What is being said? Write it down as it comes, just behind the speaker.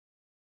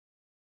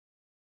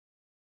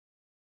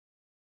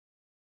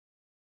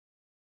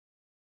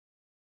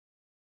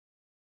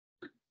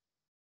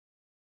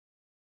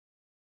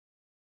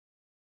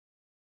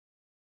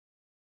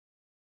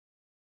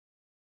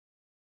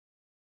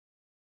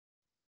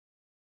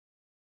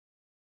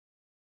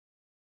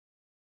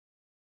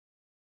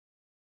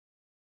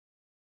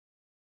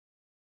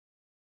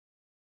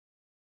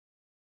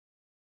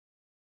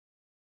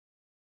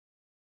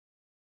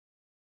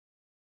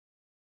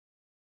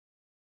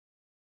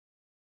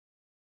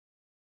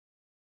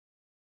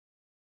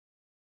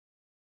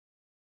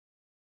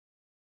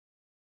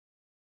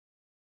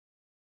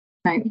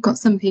Right, we've got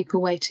some people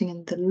waiting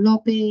in the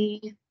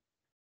lobby.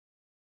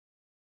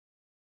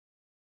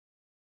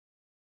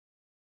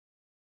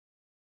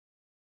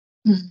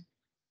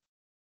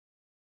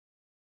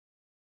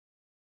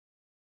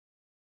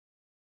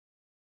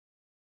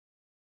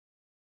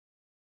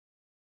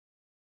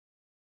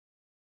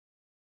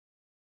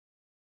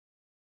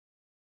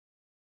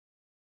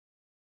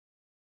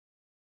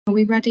 Are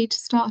we ready to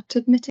start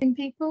admitting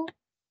people?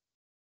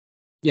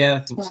 Yeah, I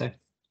think so.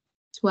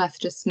 It's worth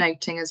just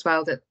noting as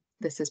well that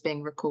this is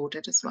being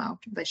recorded as well.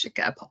 They should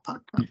get a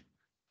pop-up.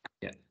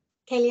 Yeah.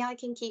 Kaylee, I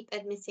can keep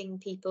admitting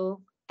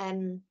people.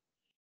 Then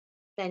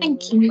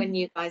Thank you. when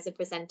you guys are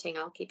presenting,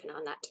 I'll keep an eye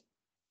on that.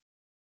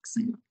 Thanks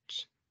so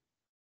much.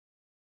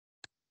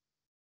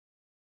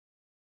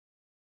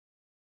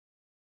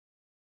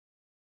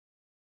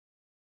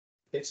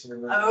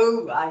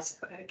 Oh, right,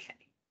 okay.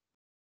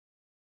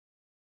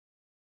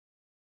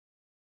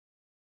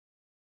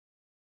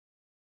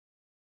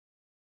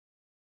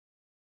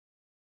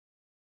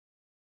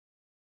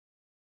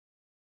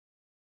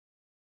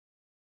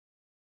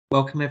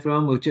 Welcome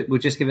everyone. We'll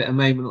just give it a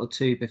moment or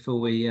two before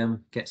we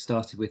get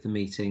started with the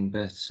meeting.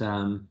 But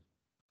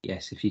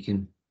yes, if you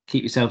can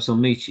keep yourselves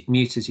on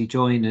mute as you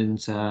join,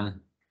 and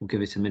we'll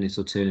give it a minute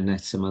or two and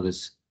let some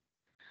others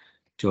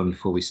join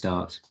before we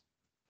start.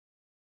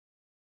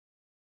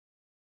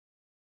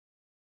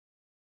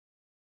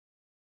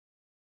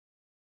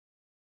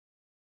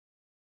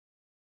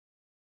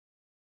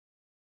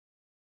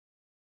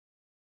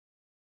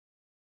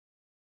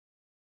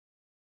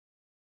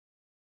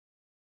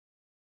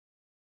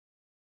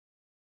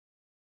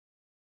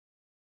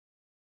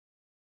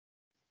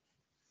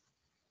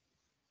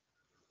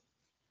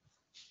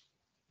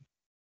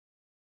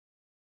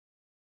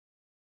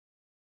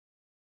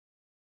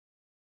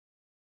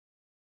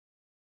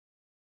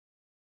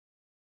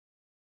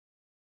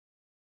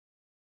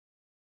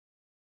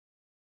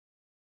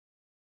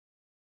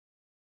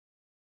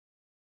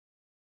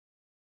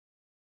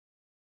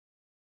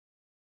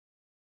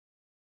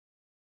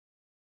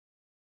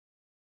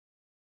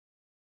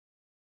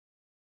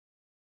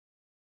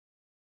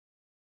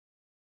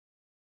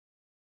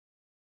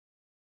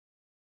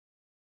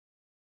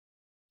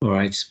 All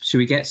right, should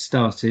we get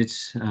started?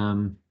 I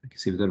can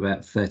see we've got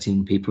about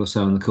 13 people or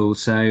so on the call.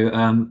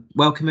 So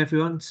welcome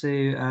everyone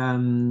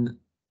to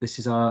this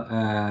is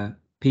our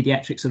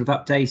paediatric sort of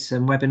update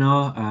and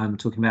webinar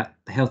talking about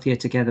the Healthier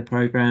Together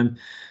programme,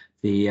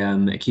 the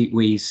acute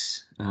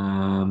Wheeze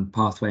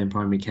pathway in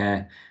primary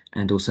care,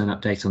 and also an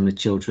update on the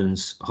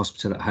Children's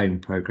Hospital at Home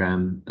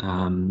programme.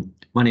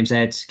 My name's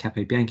Ed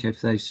Capobianco.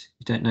 For those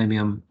who don't know me,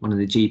 I'm one of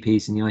the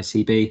GPs in the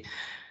ICB.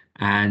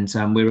 And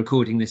we're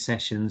recording this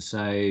session,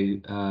 so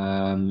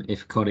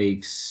if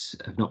colleagues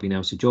have not been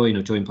able to join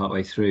or join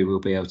partway through, we'll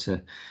be able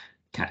to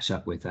catch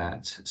up with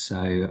that.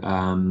 So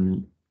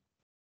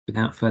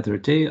without further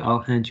ado, I'll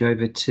hand you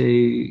over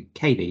to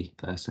Kaylee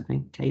first, I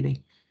think.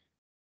 Kaylee.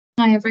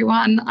 Hi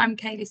everyone, I'm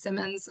Kaylee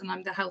Simmons and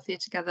I'm the Healthier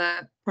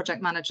Together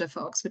project manager for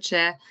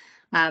Oxfordshire,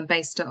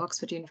 based at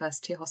Oxford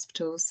University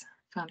Hospitals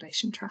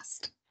Foundation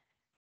Trust.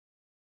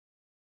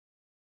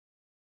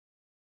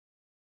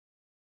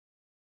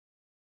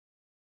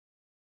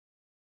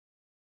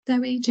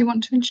 Zoe, do you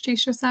want to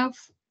introduce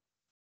yourself?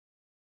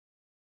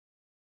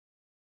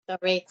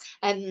 Sorry,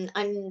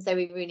 I'm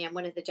Zoe Rooney. I'm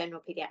one of the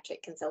general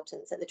paediatric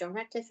consultants at the John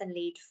Radcliffe and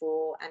lead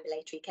for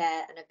ambulatory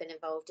care, and I've been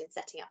involved in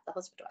setting up the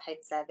hospital at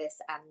home service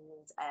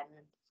and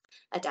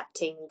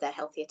adapting the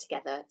Healthier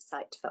Together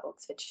site for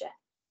Oxfordshire.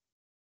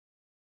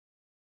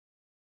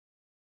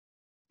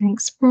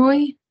 Thanks,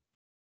 Roy.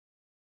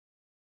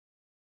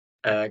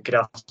 Good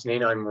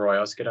afternoon, I'm Roy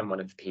Osgood. I'm one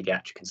of the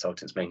paediatric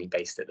consultants mainly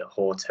based at the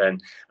Horton.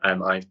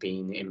 I've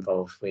been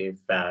involved with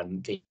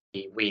the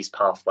Wheeze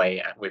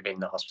pathway within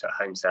the hospital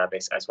at home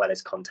service, as well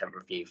as content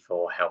review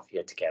for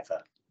Healthier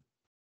Together.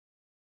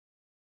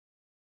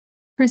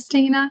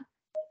 Christina.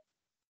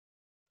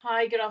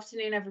 Hi, good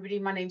afternoon, everybody.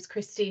 My name's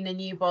Christina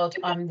Newbold.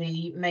 I'm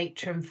the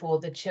matron for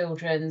the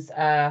Children's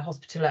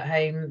Hospital at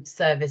Home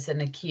service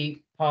and acute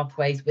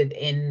pathways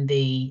within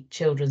the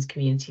Children's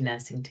Community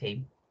Nursing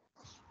team.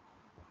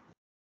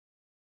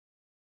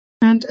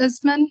 And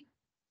Usman.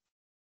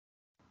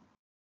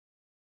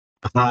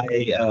 Hi,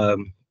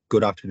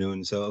 good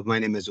afternoon. So my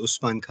name is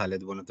Usman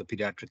Khalid, one of the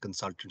pediatric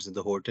consultants in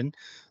the Horton.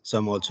 So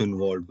I'm also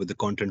involved with the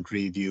content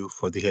review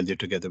for the Healthier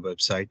Together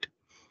website.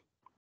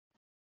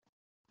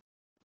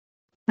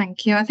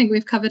 Thank you. I think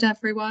we've covered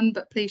everyone,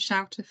 but please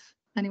shout if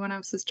anyone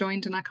else has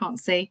joined and I can't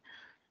see.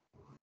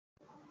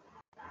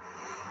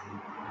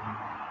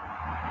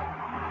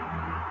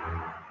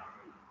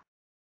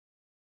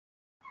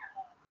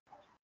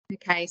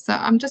 Okay, so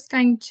I'm just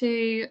going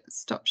to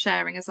stop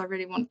sharing as I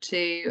really want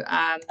to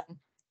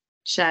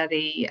share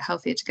the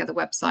Healthier Together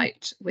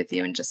website with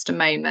you in just a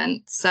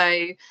moment.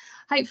 So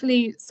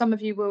hopefully some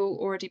of you will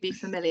already be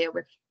familiar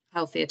with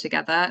Healthier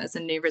Together as a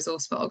new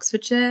resource for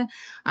Oxfordshire.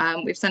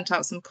 We've sent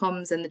out some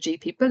comms in the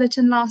GP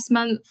bulletin last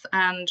month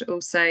and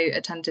also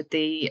attended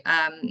the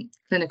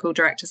Clinical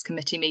Directors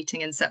Committee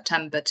meeting in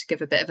September to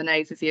give a bit of an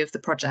overview of the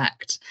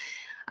project.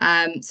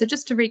 So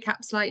just to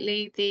recap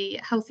slightly, the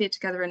Healthier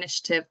Together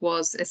initiative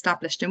was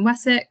established in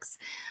Wessex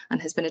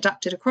and has been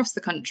adapted across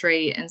the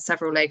country in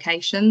several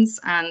locations,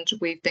 and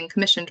we've been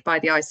commissioned by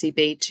the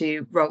ICB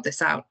to roll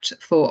this out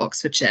for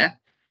Oxfordshire.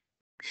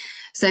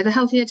 So the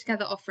Healthier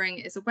Together offering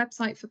is a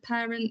website for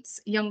parents,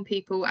 young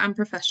people and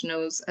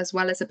professionals, as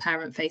well as a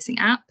parent-facing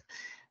app.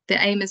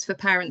 The aim is for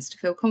parents to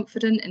feel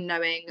confident in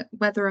knowing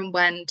whether and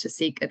when to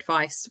seek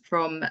advice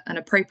from an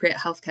appropriate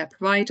healthcare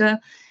provider,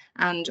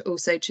 and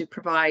also to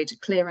provide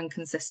clear and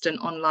consistent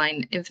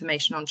online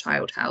information on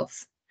child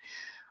health.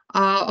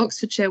 Our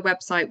Oxfordshire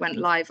website went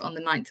live on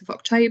the 9th of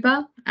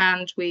October,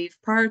 and we've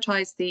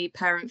prioritised the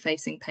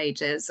parent-facing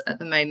pages at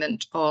the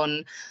moment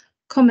on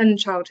common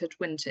childhood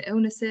winter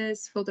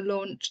illnesses for the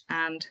launch,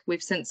 and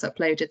we've since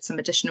uploaded some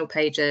additional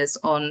pages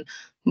on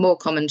more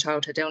common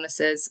childhood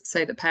illnesses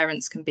so that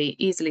parents can be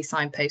easily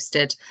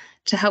signposted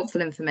to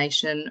helpful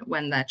information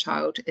when their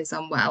child is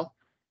unwell.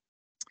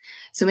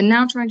 So we're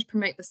now trying to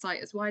promote the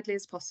site as widely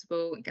as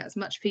possible and get as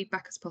much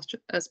feedback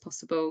as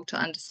possible to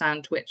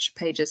understand which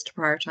pages to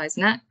prioritise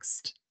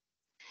next.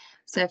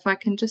 So if I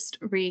can just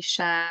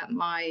reshare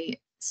my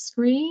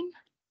screen,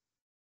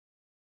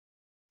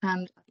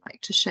 and I'd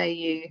like to show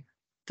you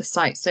the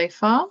site so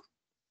far.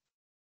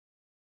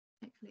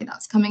 Hopefully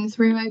that's coming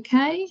through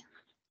okay.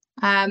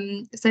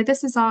 So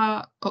this is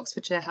our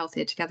Oxfordshire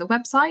Healthier Together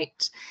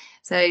website.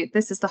 So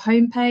this is the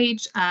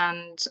homepage,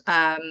 and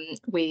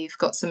we've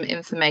got some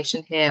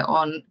information here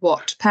on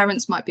what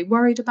parents might be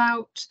worried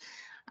about,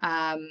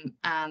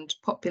 and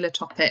popular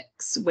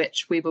topics,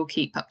 which we will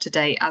keep up to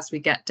date as we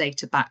get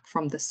data back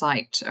from the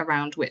site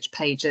around which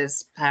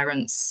pages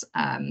parents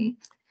and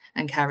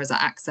carers are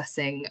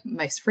accessing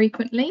most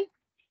frequently.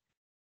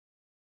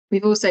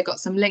 We've also got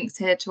some links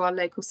here to our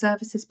local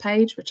services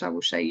page, which I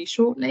will show you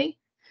shortly.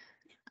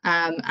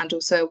 And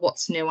also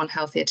what's new on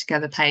Healthier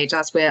Together page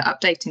as we're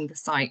updating the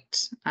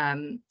site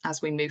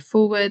as we move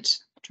forward,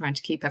 trying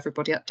to keep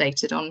everybody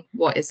updated on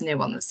what is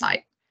new on the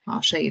site. I'll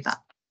show you that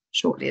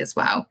shortly as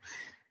well.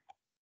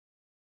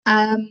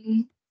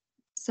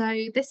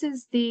 So this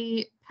is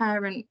the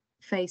parent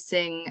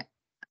facing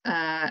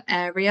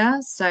area.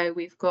 So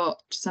we've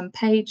got some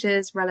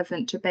pages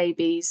relevant to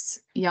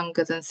babies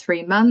younger than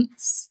 3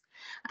 months,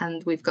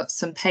 and we've got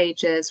some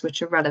pages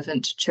which are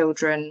relevant to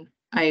children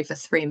over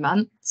 3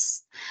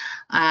 months.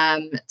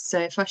 So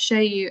if I show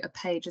you a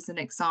page as an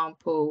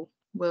example,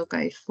 we'll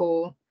go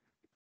for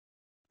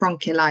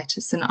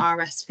bronchiolitis and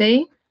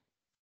RSV.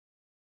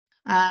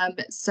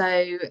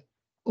 So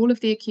all of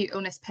the acute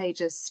illness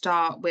pages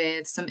start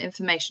with some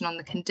information on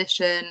the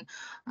condition,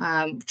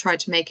 tried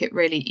to make it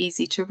really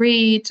easy to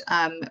read,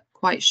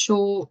 quite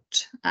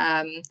short,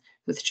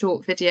 with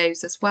short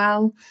videos as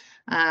well,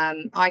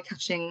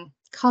 eye-catching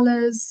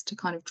colours to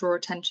kind of draw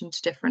attention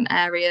to different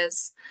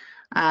areas.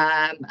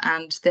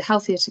 And the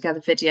Healthier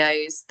Together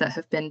videos that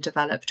have been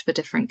developed for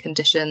different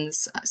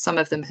conditions, some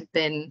of them have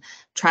been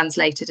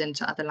translated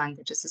into other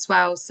languages as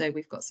well. So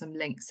we've got some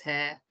links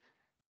here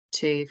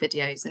to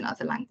videos in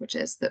other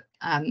languages that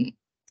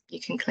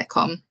you can click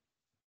on.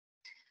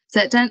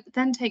 So it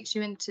then takes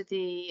you into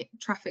the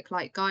traffic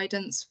light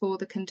guidance for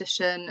the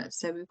condition.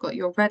 So we've got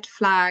your red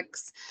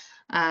flags,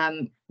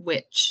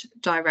 which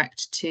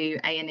direct to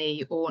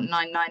A&E or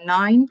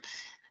 999.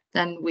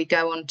 Then we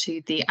go on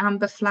to the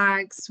amber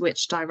flags,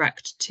 which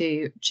direct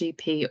to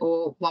GP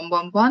or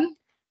 111.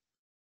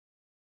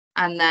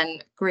 And then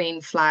green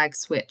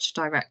flags, which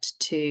direct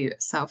to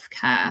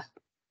self-care.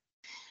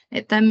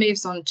 It then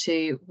moves on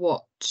to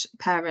what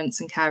parents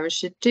and carers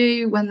should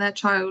do when their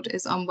child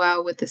is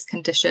unwell with this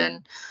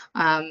condition,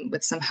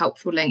 with some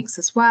helpful links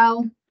as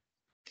well.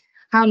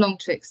 How long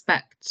to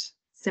expect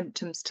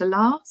symptoms to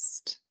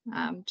last,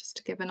 just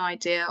to give an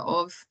idea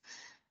of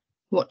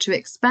what to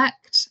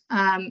expect.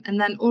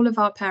 And then all of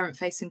our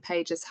parent-facing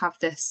pages have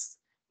this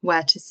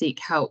where to seek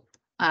help,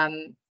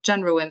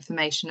 general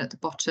information at the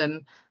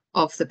bottom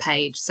of the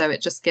page. So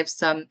it just gives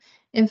some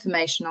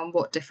information on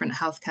what different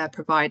healthcare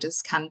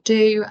providers can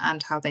do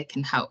and how they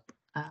can help.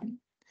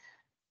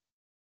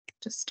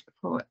 Just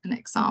for an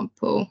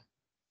example.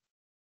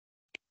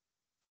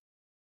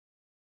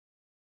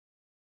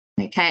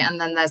 Okay, and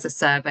then there's a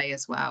survey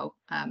as well,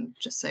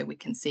 just so we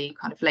can see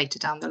kind of later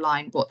down the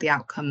line what the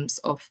outcomes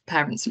of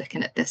parents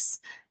looking at this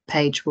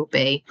page will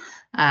be.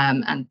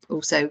 And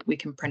also we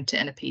can print it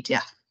in a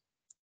PDF.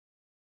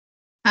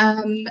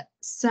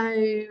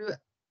 So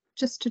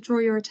just to draw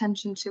your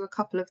attention to a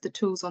couple of the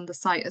tools on the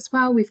site as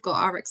well, we've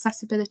got our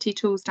accessibility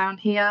tools down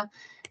here.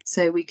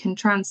 So we can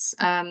translate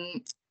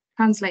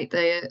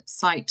the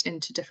site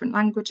into different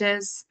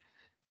languages.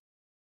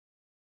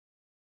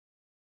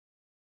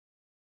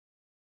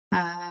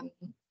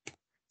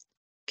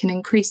 Can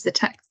increase the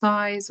text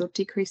size or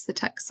decrease the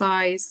text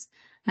size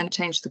and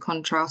change the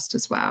contrast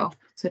as well.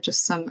 So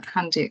just some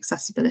handy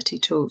accessibility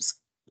tools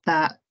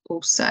there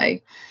also.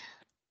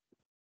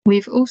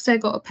 We've also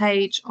got a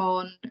page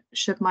on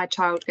should my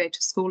child go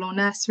to school or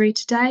nursery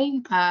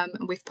today,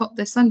 and we've put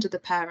this under the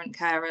parent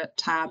carer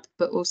tab,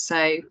 but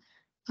also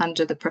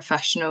under the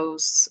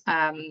professionals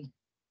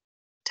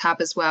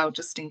tab as well,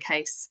 just in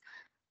case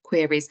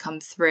queries come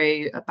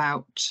through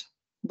about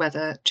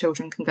whether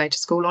children can go to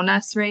school or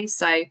nursery.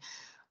 So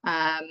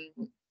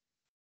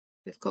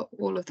we've got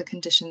all of the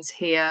conditions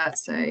here.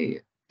 So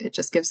it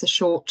just gives a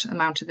short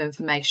amount of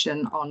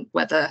information on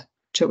whether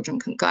children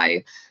can go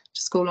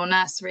to school or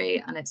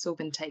nursery, and it's all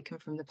been taken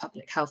from the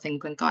Public Health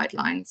England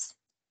guidelines.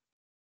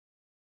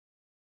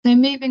 So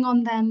moving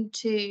on then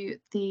to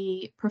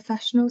the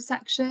professional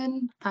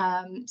section.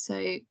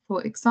 So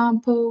for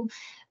example,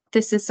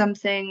 this is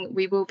something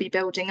we will be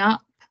building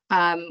up.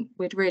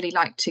 We'd really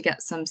like to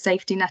get some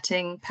safety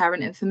netting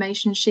parent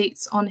information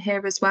sheets on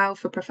here as well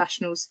for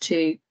professionals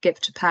to give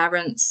to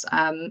parents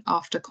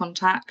after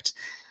contact.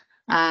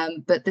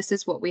 But this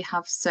is what we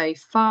have so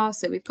far.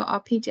 So we've got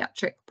our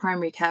paediatric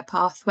primary care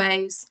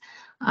pathways.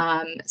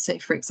 So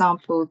for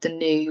example, the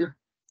new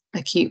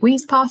acute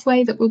Wheeze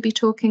pathway that we'll be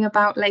talking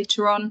about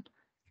later on.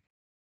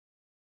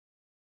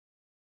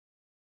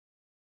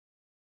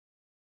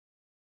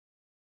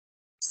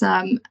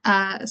 Some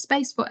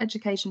space for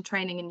education,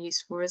 training and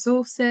useful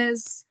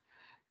resources,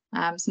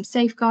 some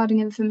safeguarding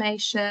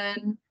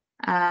information,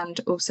 and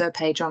also a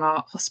page on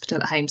our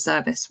hospital at home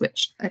service,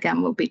 which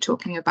again we'll be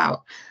talking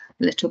about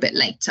a little bit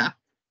later.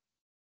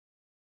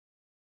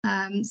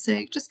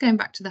 So just going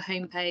back to the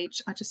home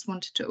page, I just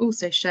wanted to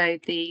also show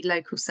the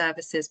local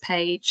services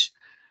page.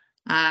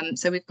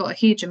 So we've got a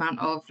huge amount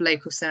of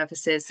local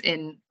services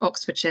in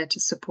Oxfordshire to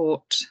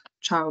support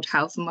child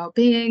health and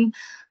wellbeing,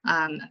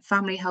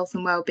 family health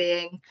and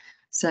wellbeing.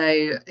 So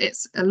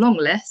it's a long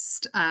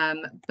list,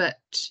 but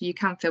you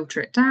can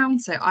filter it down.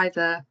 So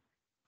either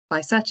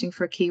by searching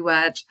for a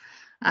keyword,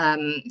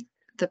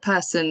 the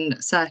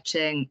person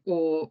searching,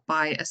 or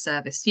by a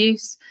service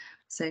use.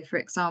 So for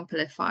example,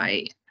 if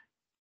I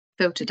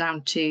filter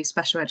down to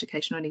special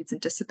educational needs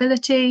and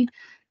disability,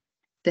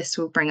 this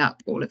will bring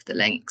up all of the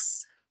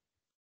links.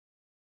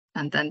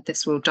 And then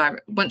this will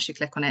direct, once you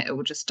click on it, it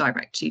will just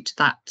direct you to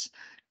that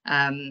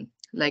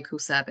local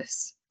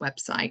service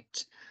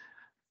website.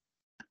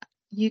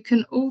 You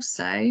can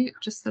also,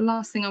 just the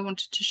last thing I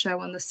wanted to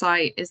show on the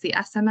site is the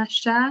SMS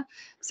share.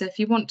 So if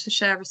you want to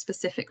share a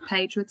specific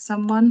page with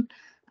someone,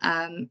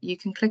 you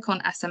can click on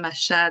SMS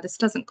share. This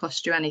doesn't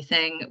cost you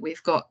anything.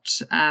 We've got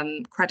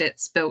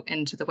credits built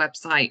into the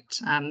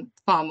website,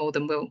 far more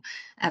than we'll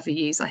ever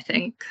use, I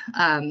think.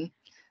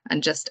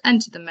 And just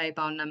enter the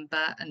mobile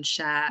number and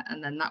share,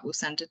 and then that will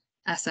send an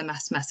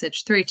SMS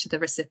message through to the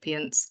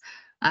recipient's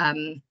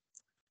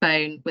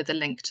phone with a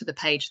link to the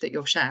page that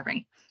you're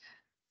sharing.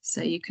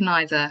 So you can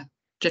either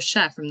just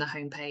share from the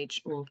home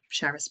page or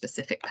share a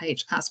specific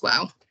page as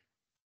well.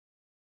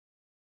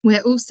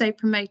 We're also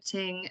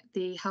promoting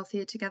the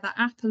Healthier Together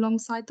app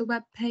alongside the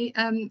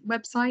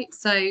website.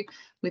 So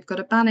we've got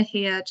a banner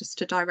here just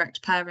to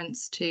direct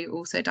parents to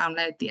also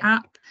download the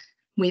app.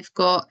 We've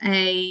got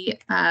a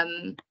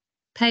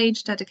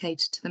page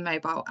dedicated to the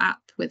mobile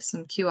app with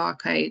some QR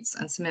codes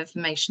and some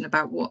information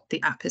about what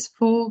the app is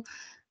for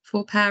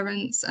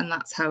parents, and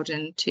that's held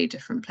in 2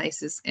 different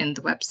places in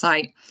the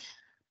website.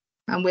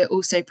 And we're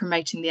also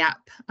promoting the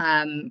app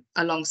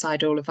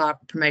alongside all of our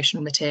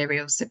promotional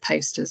materials, so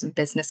posters and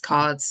business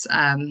cards,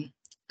 and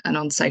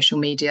on social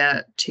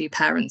media to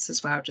parents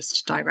as well, just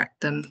to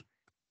direct them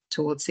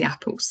towards the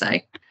app also.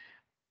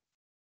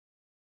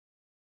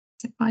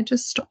 So if I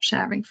just stop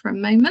sharing for a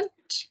moment.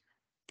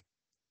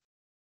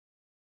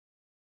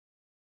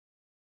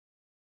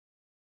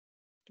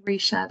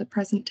 Reshare the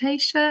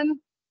presentation.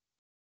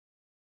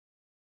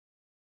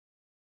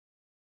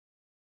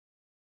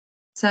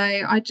 So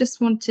I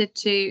just wanted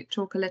to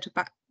talk a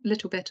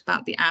little bit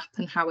about the app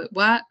and how it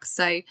works.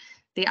 So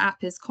the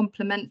app is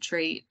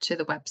complementary to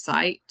the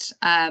website.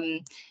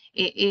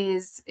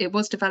 It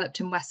was developed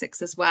in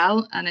Wessex as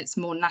well, and it's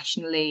more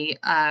nationally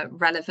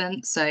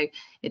relevant. So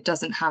it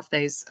doesn't have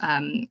those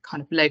kind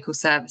of local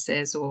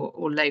services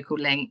or local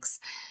links.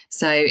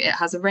 So it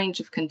has a range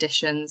of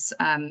conditions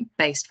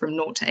based from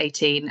 0 to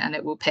 18, and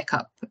it will pick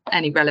up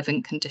any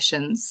relevant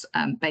conditions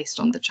based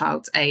on the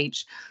child's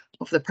age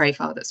of the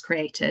profile that's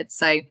created.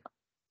 So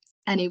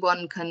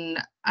anyone can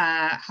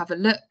have a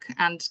look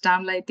and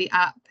download the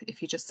app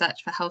if you just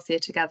search for Healthier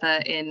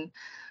Together in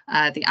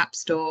the App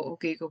Store or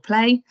Google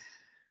Play.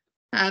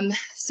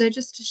 So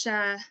just to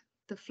share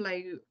the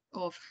flow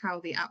of how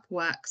the app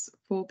works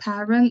for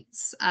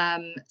parents.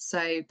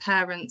 So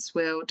parents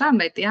will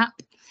download the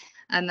app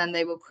and then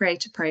they will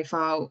create a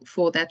profile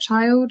for their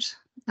child.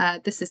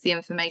 This is the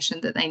information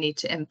that they need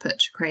to input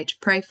to create a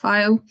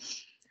profile.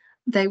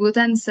 They will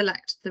then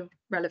select the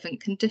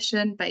relevant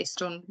condition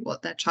based on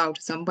what their child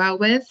is unwell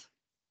with.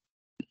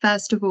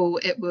 First of all,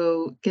 it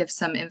will give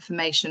some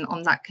information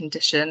on that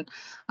condition,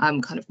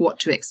 kind of what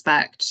to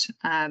expect,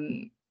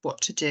 what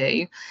to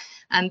do.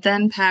 And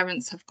then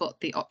parents have got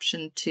the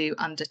option to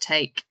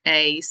undertake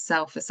a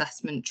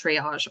self-assessment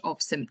triage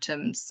of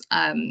symptoms.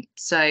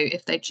 So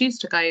if they choose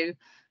to go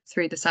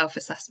through the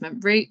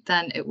self-assessment route,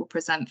 then it will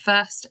present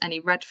first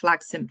any red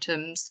flag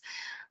symptoms,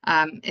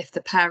 If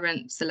the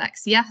parent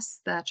selects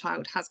yes, their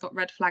child has got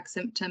red flag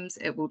symptoms,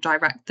 it will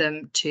direct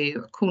them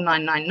to call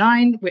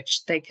 999,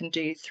 which they can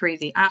do through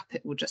the app.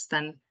 It will just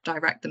then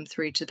direct them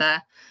through to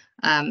their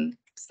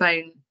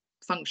phone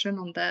function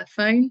on their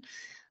phone,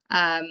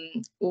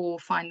 or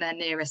find their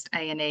nearest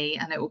A&E,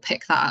 and it will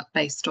pick that up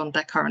based on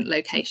their current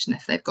location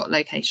if they've got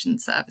location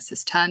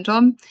services turned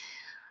on.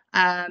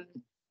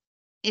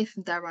 If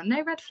there are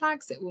no red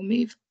flags, it will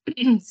move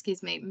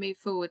move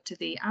forward to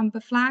the amber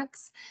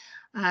flags.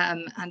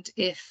 And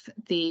if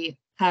the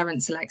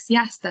parent selects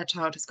yes, their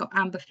child has got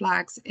amber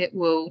flags, it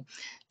will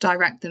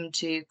direct them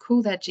to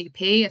call their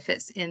GP if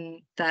it's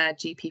in their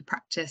GP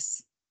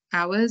practice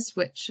hours,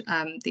 which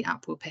the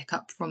app will pick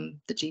up from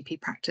the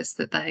GP practice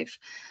that they've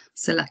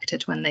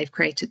selected when they've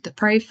created the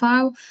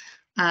profile.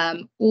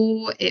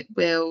 Or it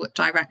will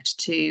direct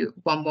to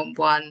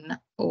 111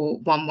 or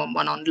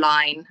 111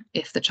 online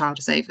if the child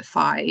is over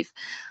 5,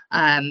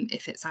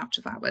 if it's out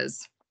of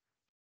hours.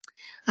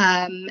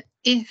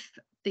 If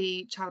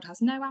the child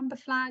has no amber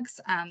flags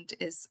and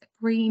is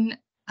green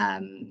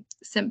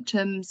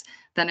symptoms,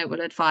 then it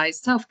will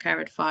advise self-care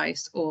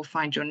advice or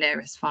find your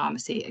nearest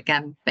pharmacy,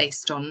 again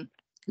based on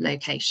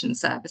location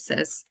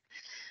services.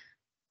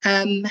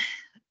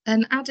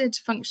 An added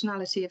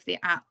functionality of the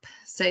app.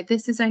 So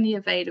this is only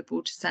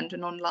available to send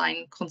an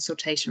online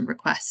consultation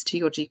request to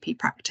your GP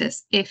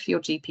practice if your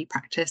GP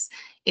practice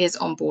is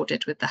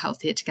onboarded with the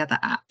Healthier Together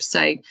app.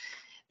 So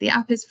the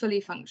app is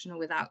fully functional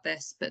without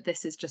this, but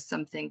this is just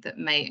something that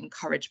may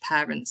encourage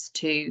parents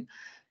to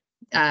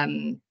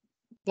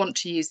want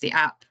to use the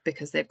app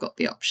because they've got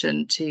the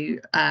option to,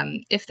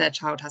 if their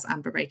child has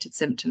amber rated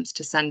symptoms,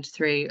 to send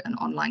through an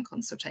online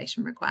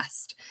consultation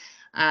request.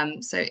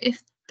 So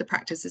if the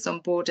practice is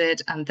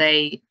onboarded and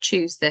they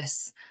choose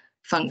this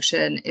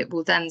function, it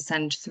will then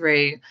send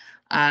through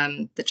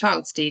the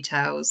child's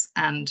details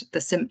and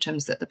the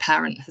symptoms that the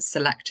parent has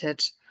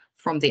selected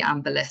from the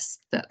amber list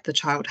that the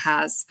child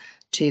has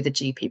to the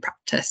GP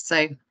practice. So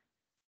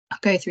I'll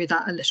go through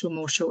that a little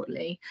more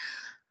shortly.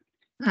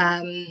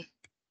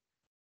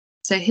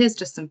 So here's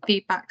just some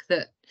feedback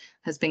that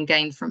has been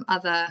gained from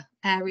other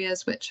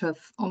areas which have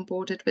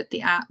onboarded with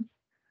the app.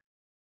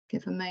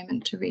 Give a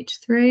moment to read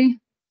through.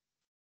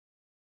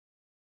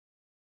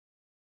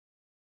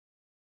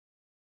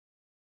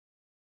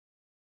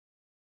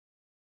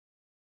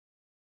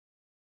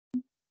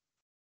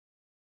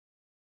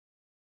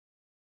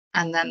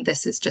 And then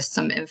this is just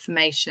some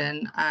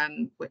information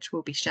which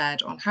will be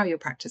shared on how your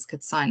practice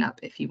could sign up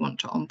if you want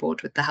to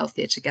onboard with the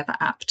Healthier Together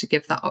app, to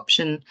give that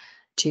option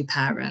to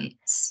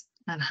parents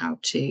and how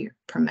to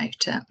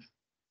promote it.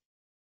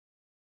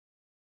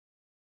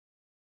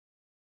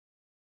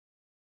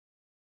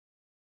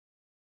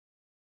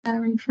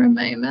 Sharing for a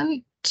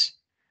moment.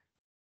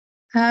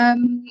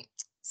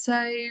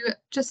 So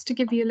just to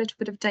give you a little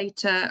bit of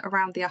data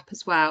around the app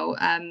as well,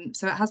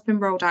 so it has been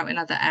rolled out in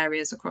other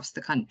areas across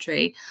the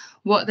country.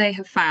 What they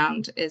have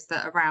found is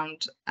that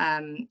around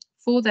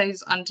for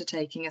those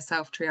undertaking a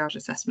self-triage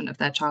assessment of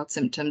their child's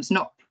symptoms,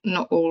 not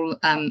all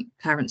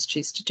parents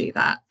choose to do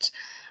that,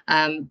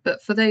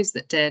 but for those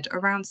that did,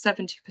 around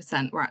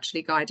 70% were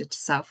actually guided to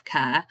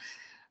self-care.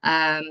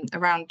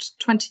 Around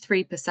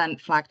 23%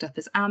 flagged up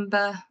as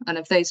amber, and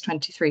of those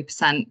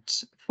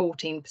 23%,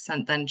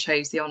 14% then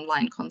chose the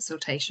online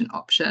consultation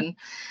option,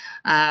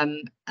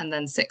 and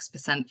then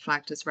 6%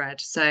 flagged as red.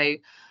 So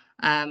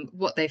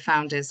what they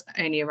found is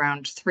only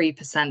around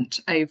 3%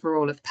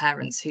 overall of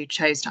parents who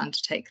chose to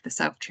undertake the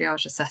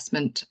self-triage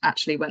assessment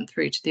actually went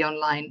through to the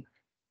online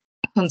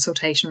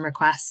consultation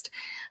request,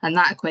 and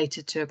that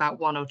equated to about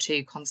 1 or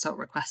 2 consult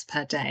requests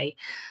per day.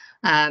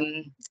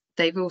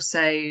 They've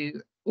also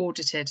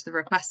audited the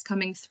requests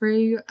coming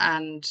through,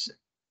 and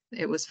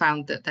it was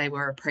found that they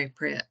were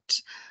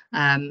appropriate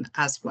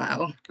as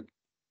well.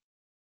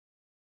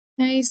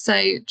 Okay,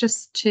 so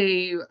just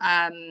to,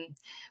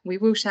 we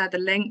will share the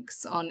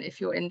links on if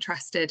you're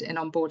interested in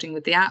onboarding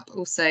with the app.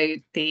 Also,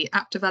 the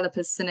app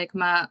developers,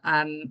 Synigma,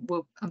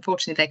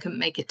 unfortunately, they couldn't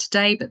make it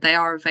today, but they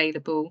are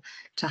available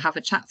to have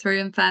a chat through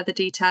in further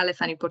detail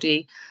if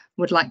anybody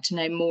would like to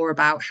know more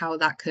about how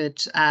that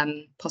could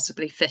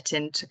possibly fit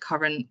into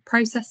current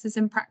processes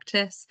in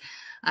practice,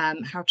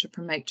 how to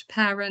promote to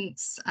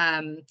parents.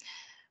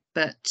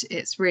 But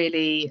it's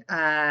really,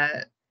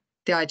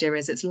 the idea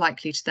is it's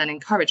likely to then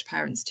encourage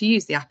parents to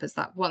use the app as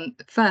that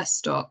first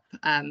stop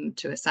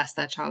to assess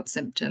their child's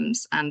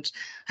symptoms, and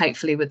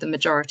hopefully with the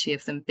majority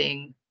of them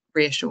being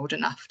reassured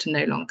enough to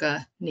no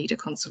longer need a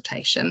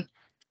consultation.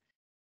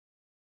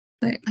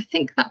 So I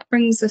think that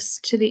brings us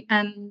to the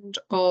end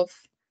of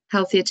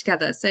Healthier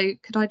Together. So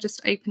could I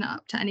just open it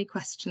up to any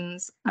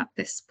questions at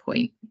this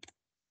point?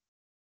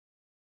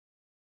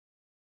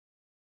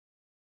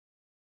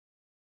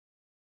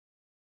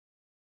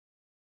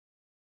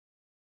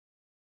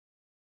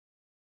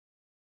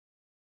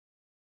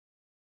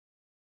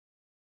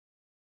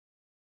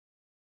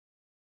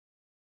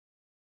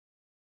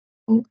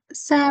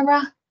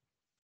 Sarah?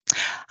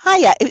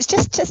 Hiya, it was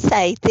just to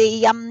say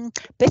the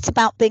bit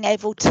about being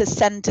able to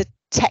send a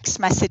text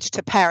message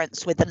to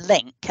parents with a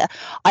link.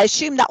 I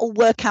assume that will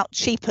work out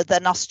cheaper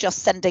than us just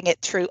sending it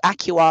through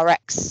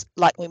AccuRx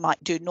like we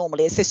might do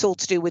normally. Is this all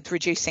to do with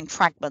reducing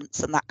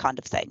fragments and that kind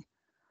of thing?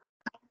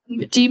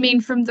 Do you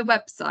mean from the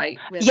website?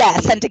 Yeah,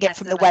 sending it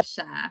from the web.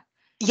 Share.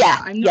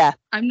 Yeah,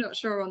 I'm not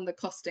sure on the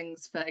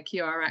costings for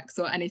QRX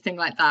or anything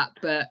like that,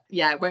 but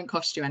yeah, it won't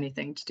cost you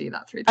anything to do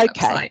that through the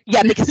website.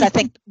 Yeah, because I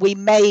think we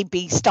may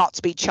start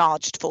to be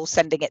charged for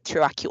sending it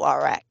through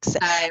AccuRx.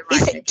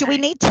 Right, do we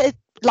need to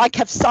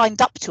have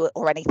signed up to it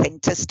or anything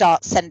to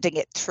start sending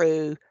it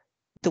through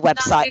the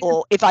website? No.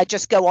 Or if I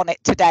just go on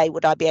it today,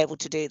 would I be able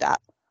to do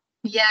that?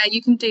 Yeah,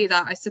 you can do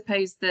that. I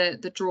suppose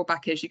the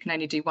drawback is you can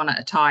only do one at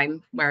a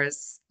time,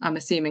 whereas I'm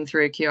assuming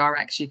through a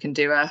QRX you can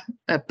do a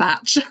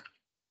batch.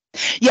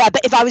 Yeah,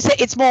 but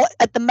it's more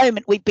at the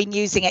moment we've been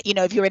using it,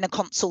 if you're in a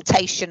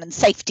consultation and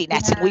safety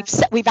net, and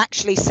we've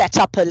actually set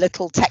up a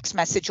little text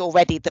message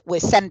already that we're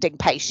sending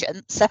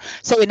patients.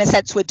 So in a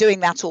sense, we're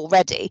doing that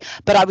already.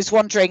 But I was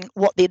wondering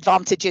what the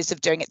advantage is of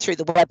doing it through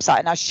the website,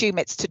 and I assume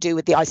it's to do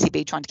with the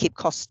ICB trying to keep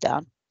costs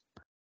down.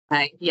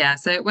 Okay, yeah,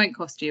 so it won't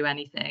cost you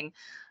anything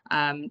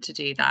to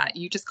do that.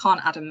 You just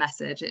can't add a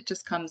message. It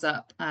just comes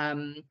up.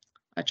 I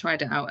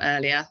tried it out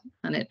earlier,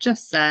 and it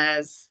just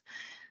says.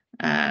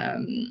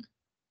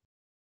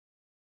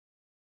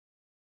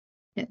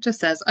 It just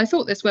says, I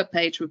thought this web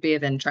page would be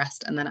of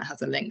interest, and then it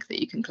has a link that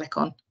you can click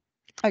on.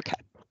 Okay.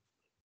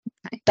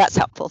 That's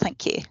helpful.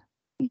 Thank you.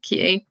 Thank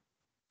you.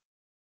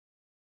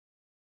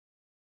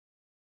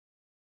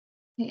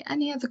 Okay,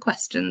 any other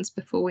questions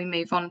before we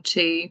move on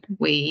to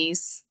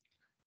Wheeze?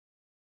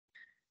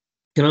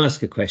 Can I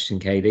ask a question,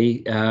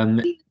 Katie? From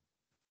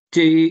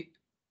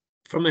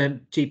a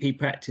GP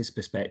practice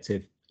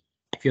perspective,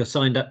 if you're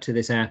signed up to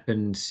this app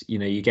and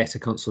you get a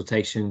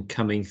consultation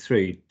coming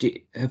through, do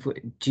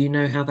you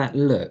know how that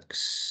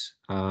looks?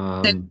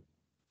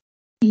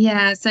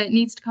 Yeah, so it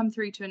needs to come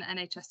through to an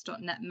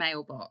nhs.net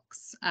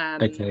mailbox.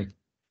 Okay.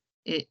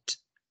 It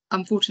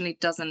unfortunately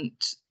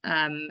doesn't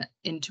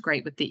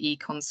integrate with the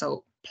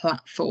eConsult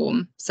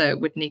platform, so it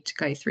would need to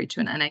go through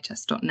to an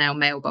nhs.now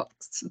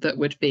mailbox that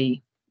would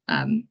be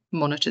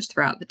monitored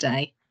throughout the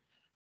day.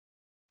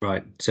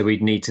 Right, so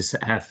we'd need to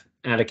have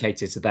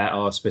allocated to that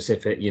our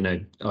specific,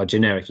 our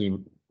generic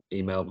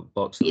email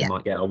box that we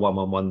might get our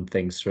 111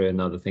 things through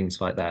and other things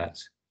like that.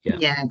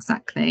 Yeah,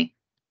 exactly.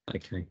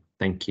 Okay,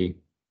 thank you.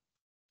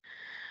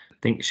 I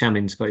think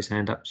Shamin's got his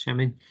hand up.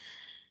 Shamin.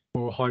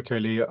 Well, hi,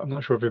 Kaylee. I'm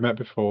not sure if we've met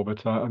before,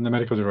 but I'm the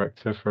medical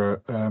director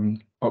for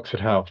Oxford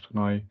Health,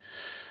 and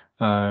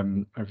I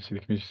oversee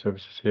the community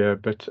services here.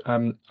 But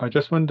I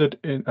just wondered,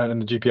 in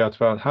the GP out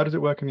of hours, how does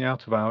it work in the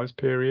out of hours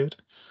period?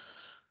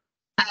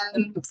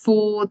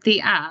 For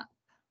the app.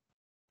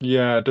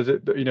 Yeah, does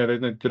it?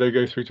 Do they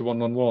go through to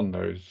 111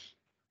 those?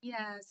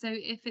 Yeah, so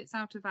if it's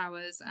out of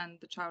hours and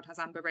the child has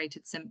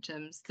amber-rated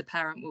symptoms, the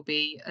parent will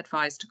be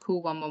advised to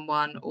call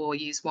 111 or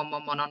use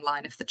 111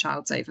 online if the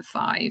child's over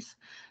 5.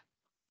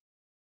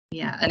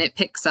 Yeah, and it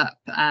picks up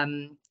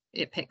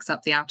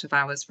the out of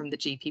hours from the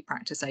GP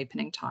practice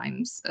opening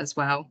times as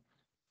well.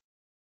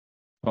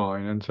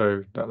 Fine, and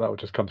so that will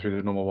just come through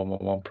the normal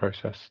 111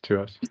 process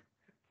to us.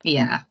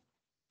 Yeah.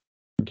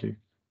 Thank you.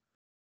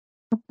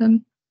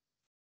 Problem.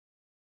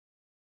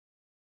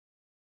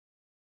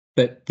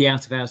 But the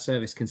out of hours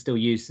service can still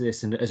use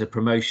this and as a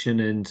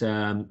promotion and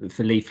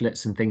for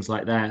leaflets and things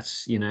like that.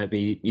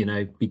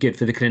 Be good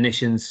for the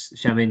clinicians,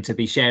 Shamin, to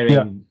be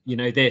sharing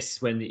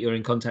this when you're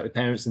in contact with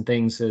parents and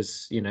things,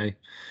 as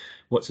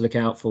what to look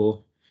out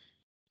for.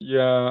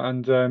 Yeah,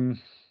 and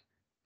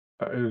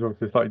it's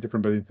obviously slightly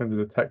different, but in terms of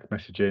the text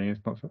messaging,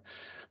 it's not.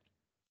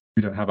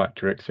 We don't have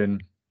AccuRx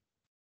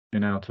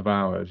in out of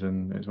hours,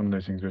 and it's one of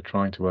those things we're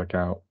trying to work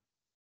out.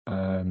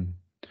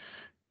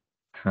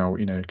 How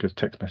because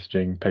text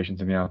messaging patients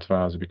in the out of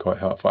hours would be quite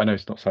helpful. I know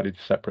it's not slightly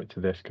separate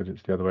to this because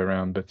it's the other way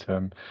around, but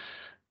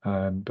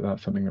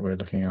that's something that we're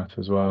looking at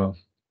as well.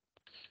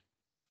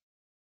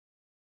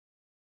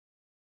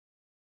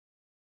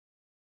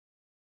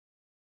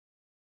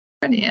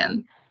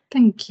 Brilliant,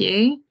 thank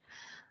you.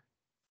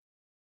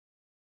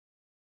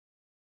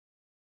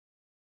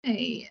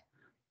 Hey,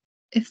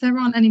 if there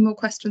aren't any more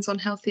questions on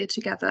Healthier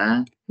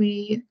Together,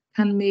 we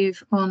can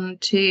move on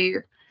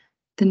to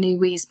the new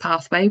Wheeze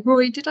pathway.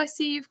 Roy, did I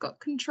see you've got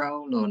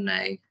control or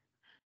no?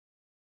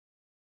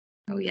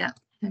 Oh yeah,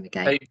 there we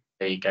go.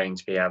 Hopefully going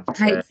to be able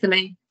to.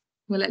 Hopefully.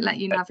 Will it let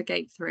you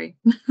navigate through?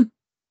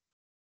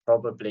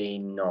 Probably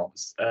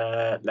not.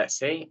 Let's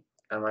see.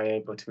 Am I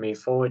able to move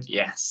forward?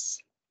 Yes.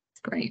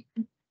 Great.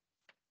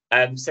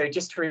 So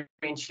just to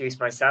reintroduce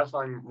myself,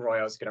 I'm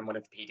Roy Osgood. I'm one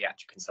of the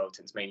paediatric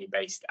consultants, mainly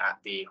based at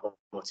the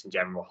Horton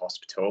General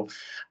Hospital.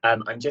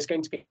 I'm just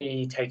going to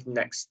be taking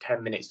the next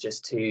 10 minutes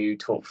just to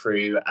talk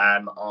through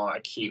our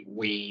acute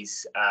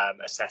Wheeze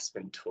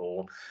assessment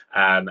tool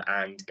and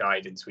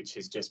guidance, which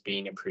has just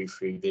been approved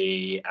through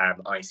the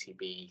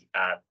ICB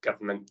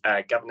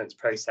governance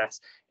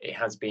process. It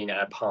has been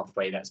a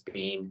pathway that's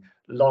been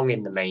long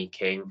in the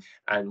making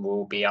and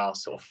will be our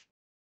sort of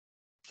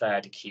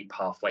third acute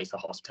pathway for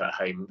hospital at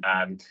home,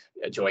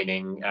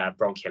 joining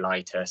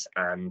bronchiolitis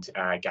and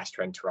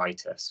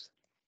gastroenteritis.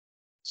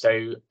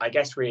 So I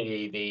guess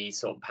really the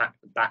sort of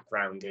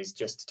background is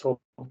just to talk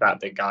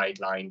about the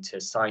guideline, to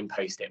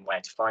signpost it and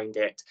where to find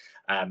it.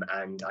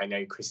 And I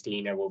know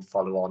Christina will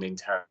follow on in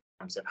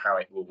terms of how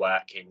it will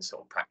work in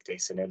sort of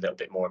practice and a little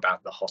bit more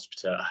about the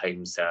hospital at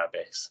home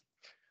service.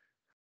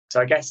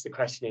 So I guess the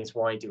question is,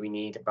 why do we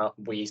need a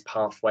Wheeze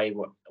pathway?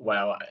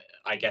 Well,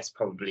 I guess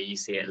probably you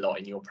see it a lot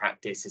in your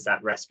practice, is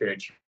that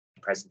respiratory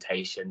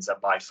presentations are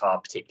by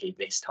far, particularly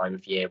this time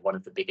of year, one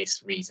of the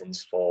biggest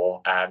reasons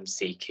for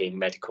seeking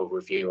medical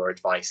review or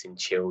advice in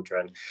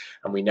children.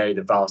 And we know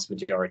the vast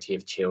majority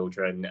of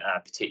children,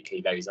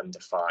 particularly those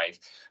under 5,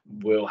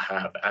 will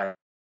have an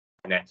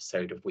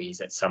episode of wheeze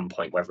at some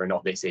point, whether or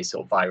not this is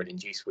sort of viral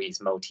induced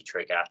wheeze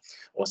multi-trigger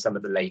or some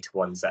of the later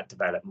ones that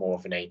develop more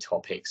of an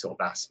atopic sort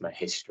of asthma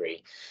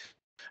history.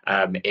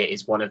 It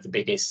is one of the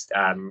biggest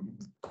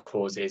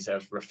causes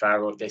of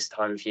referral at this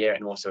time of year,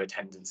 and also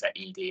attendance at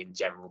ED in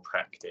general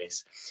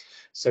practice.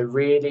 So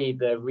really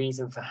the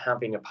reason for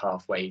having a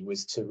pathway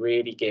was to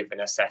really give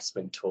an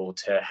assessment tool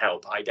to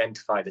help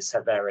identify the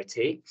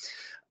severity,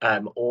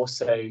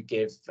 also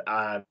give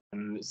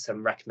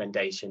some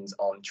recommendations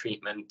on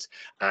treatment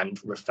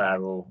and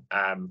referral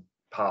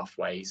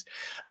pathways.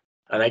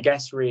 And I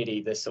guess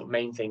really the sort of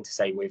main thing to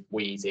say with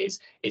Wheeze is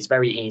it's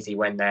very easy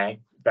when they're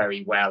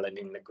very well and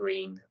in the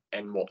green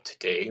and what to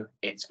do.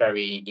 It's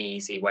very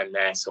easy when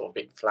they're sort of a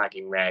bit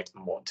flagging red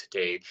and what to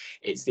do.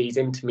 It's these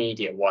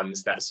intermediate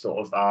ones that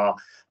sort of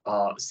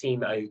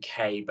seem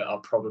okay, but are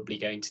probably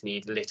going to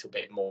need a little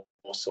bit more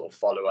sort of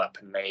follow-up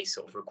and may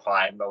sort of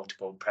require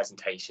multiple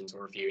presentations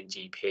or review in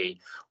GP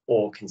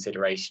or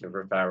consideration of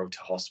referral to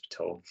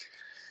hospital.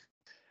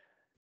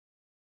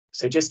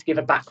 So just to give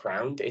a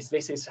background,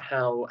 this is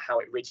how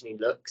it originally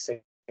looks.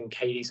 And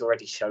Katie's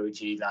already showed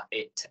you that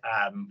it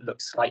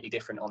looks slightly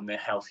different on the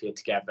Healthier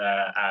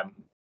Together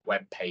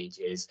web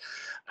pages.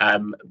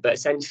 But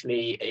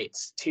essentially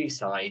it's two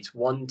sides,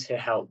 one to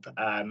help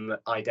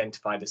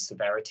identify the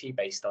severity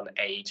based on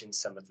age and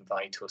some of the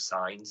vital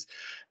signs,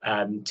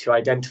 to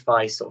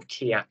identify sort of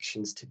key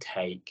actions to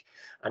take,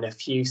 and a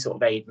few sort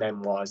of aid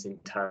memoirs in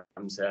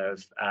terms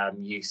of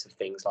use of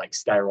things like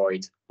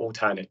steroids,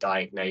 alternate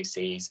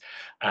diagnoses,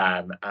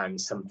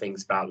 and some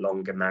things about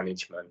longer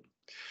management.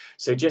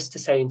 So just to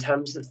say, in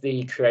terms of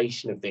the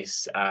creation of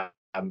this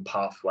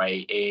pathway,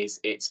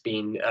 it's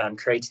been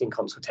created in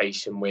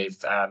consultation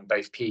with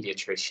both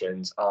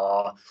paediatricians,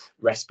 our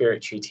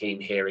respiratory team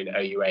here in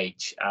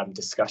OUH,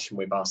 discussion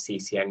with our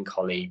CCN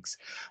colleagues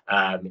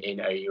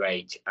in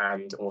OUH,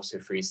 and also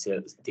through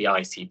the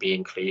ICB,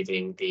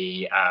 including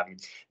the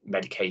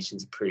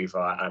medications approver.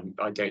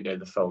 I don't know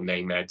the full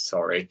name, Ed,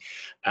 sorry.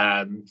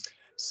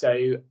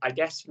 So I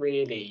guess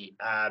really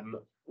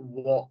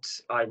what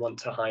I want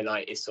to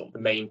highlight is sort of the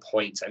main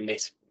points and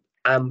this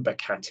amber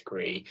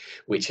category,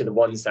 which are the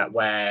ones that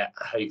where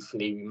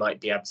hopefully we might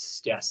be able to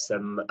suggest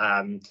some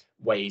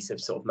ways of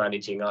sort of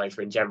managing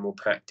either in general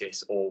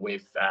practice or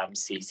with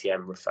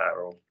CCM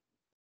referral.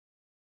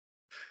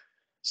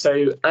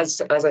 So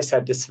as I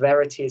said, the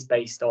severity is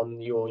based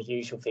on your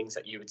usual things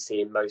that you would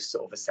see in most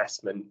sort of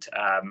assessment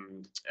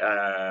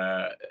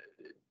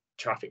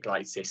traffic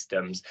light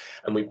systems,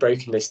 and we've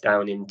broken this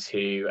down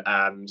into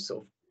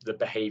sort of the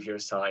behaviour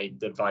side,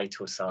 the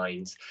vital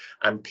signs,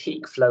 and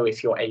peak flow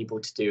if you're able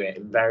to do it.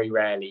 And very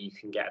rarely you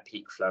can get a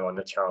peak flow on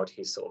a child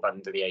who's sort of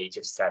under the age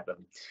of 7.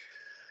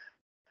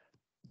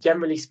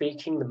 Generally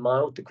speaking, the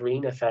mild, the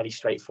green are fairly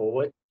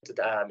straightforward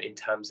in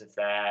terms of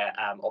their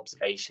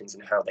observations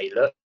and how they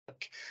look.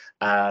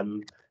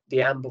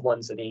 The amber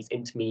ones are these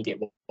intermediate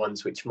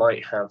ones which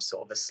might have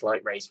sort of a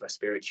slight raised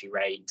respiratory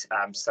rate,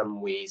 some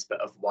wheeze,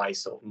 but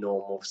otherwise sort of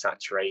normal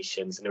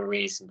saturations and a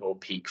reasonable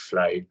peak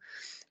flow.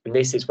 And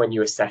this is when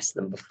you assess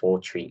them before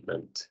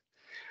treatment.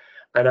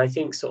 And I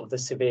think sort of the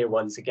severe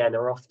ones, again,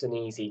 are often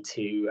easy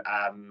to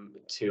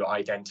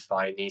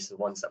identify. And these are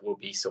the ones that will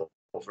be sort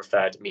of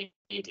referred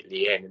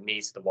immediately in. And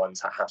these are the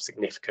ones that have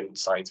significant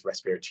signs of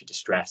respiratory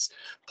distress,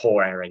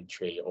 poor air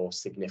entry, or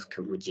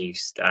significant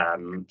reduced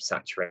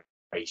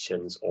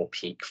saturations or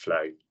peak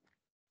flow.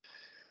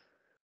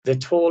 The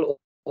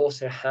tool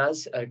also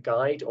has a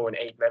guide or an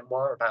aid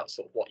memoir about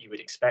sort of what you would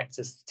expect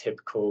as the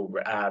typical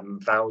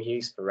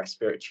values for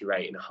respiratory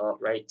rate and heart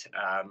rate,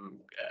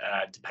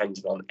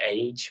 depending on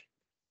age.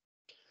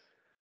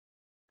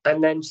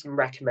 And then some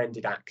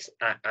recommended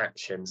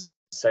actions.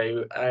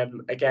 So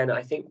again,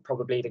 I think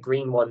probably the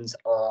green ones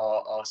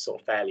are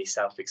sort of fairly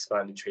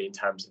self-explanatory in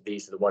terms of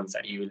these are the ones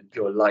that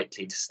you're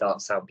likely to start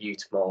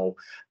salbutamol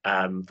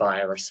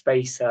via a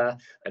spacer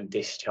and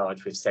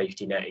discharge with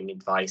safety netting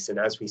advice. And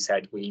as we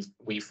said,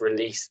 we've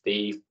released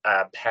the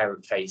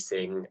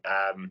parent-facing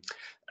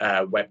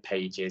web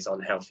pages on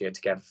Healthier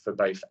Together for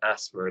both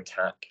asthma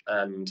attack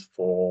and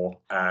for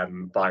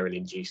viral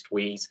induced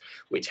wheeze,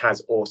 which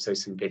has also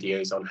some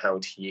videos on how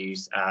to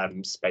use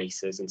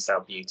spacers and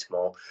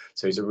salbutamol.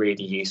 So it's a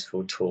really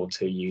useful tool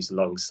to use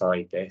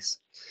alongside this.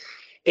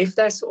 If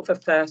there's sort of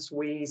a first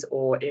wheeze,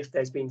 or if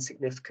there's been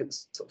significant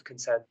sort of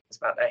concerns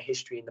about their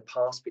history in the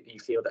past, but you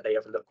feel that they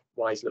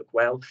otherwise look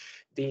well,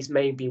 these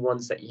may be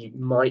ones that you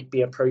might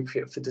be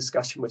appropriate for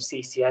discussion with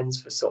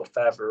CCNs for sort of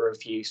further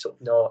review, sort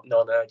of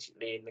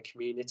non-urgently in the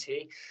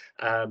community.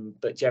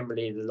 But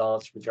generally, the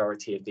large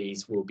majority of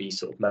these will be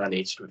sort of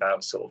managed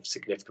without sort of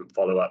significant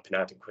follow-up and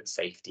adequate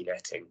safety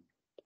netting.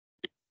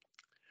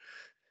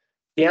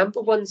 The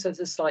amber ones are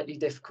the slightly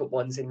difficult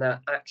ones in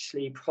that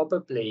actually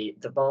probably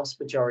the vast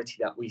majority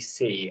that we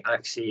see,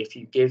 actually, if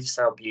you give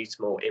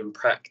salbutamol in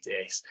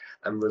practice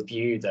and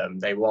review them,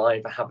 they will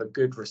either have a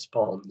good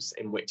response,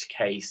 in which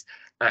case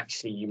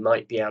actually you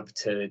might be able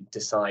to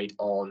decide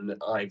on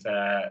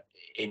either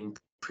in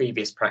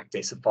previous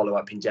practice, a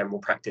follow-up in general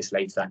practice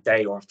later that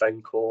day, or a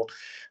phone call,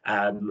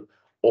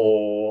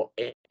 or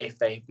if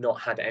they've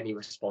not had any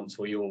response,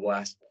 or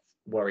you're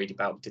worried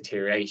about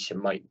deterioration,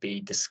 might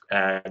be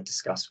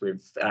discussed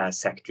with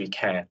secondary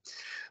care.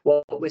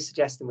 What we're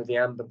suggesting with the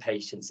amber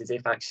patients is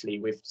if actually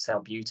with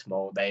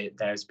salbutamol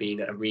there's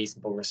been a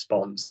reasonable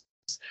response,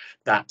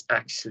 that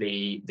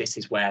actually this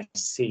is where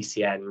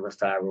CCN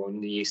referral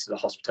and the use of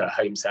the hospital at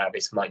home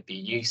service might be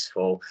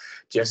useful,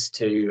 just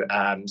to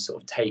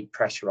sort of take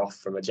pressure off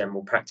from a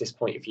general practice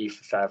point of view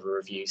for further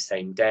review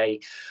same day,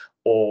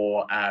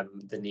 or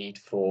the need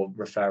for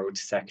referral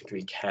to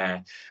secondary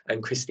care.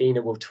 And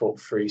Christina will talk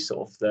through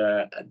sort of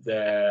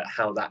the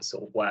how that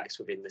sort of works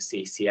within the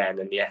CCN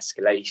and the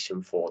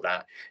escalation for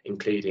that,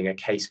 including a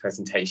case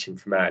presentation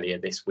from earlier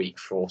this week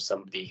for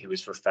somebody who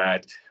was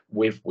referred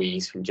with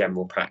Wheeze from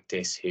general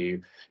practice,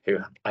 who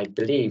I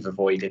believe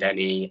avoided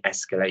any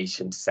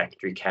escalation to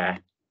secondary care,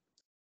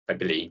 I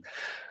believe.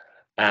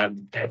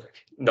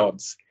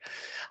 Nods.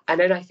 And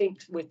then I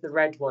think with the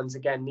red ones,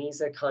 again,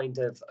 these are kind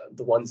of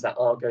the ones that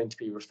are going to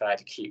be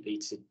referred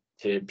acutely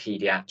to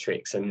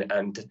paediatrics,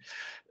 and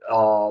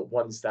are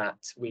ones that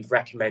we've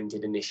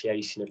recommended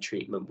initiation of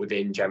treatment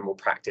within general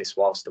practice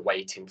whilst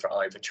awaiting for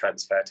either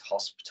transfer to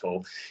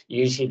hospital.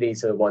 Usually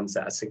these are the ones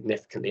that are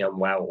significantly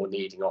unwell or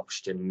needing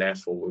oxygen, and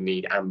therefore will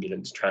need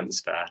ambulance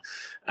transfer.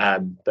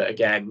 But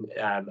again,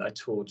 a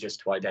tool just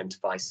to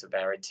identify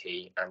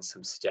severity and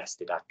some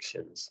suggested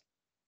actions.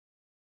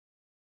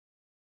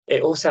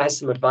 It also has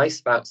some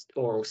advice about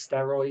oral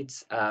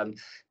steroids.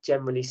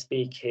 Generally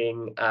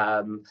speaking,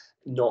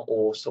 not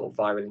all sort of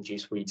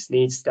viral-induced Wheeze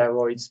need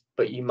steroids,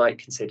 but you might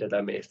consider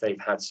them if they've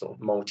had sort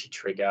of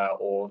multi-trigger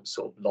or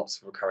sort of lots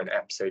of recurrent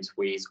episodes of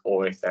Wheeze,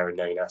 or if they're a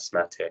known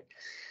asthmatic.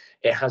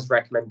 It has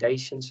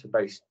recommendations for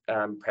both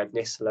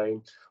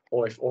prednisolone,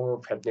 or if oral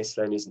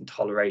prednisolone isn't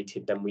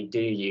tolerated, then we do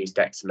use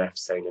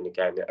dexamethasone, and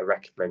again, a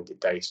recommended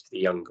dose for the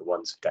younger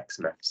ones for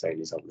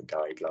dexamethasone is on the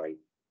guideline.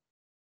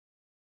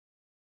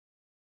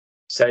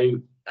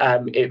 So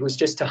it was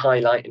just to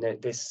highlight,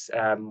 and this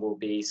will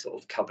be sort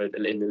of covered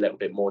in a little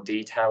bit more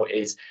detail,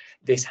 is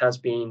this has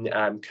been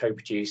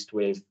co-produced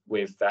with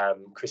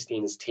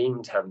Christina's team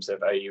in terms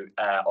of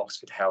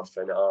Oxford Health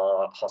and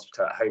our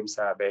hospital at home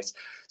service.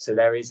 So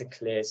there is a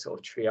clear sort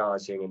of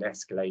triaging and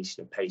escalation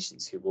of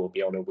patients who will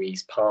be on a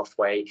Wheeze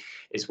pathway,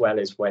 as well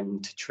as when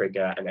to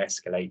trigger and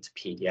escalate to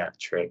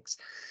paediatrics.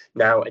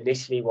 Now,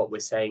 initially what we're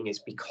saying is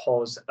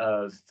because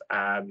of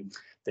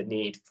the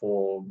need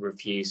for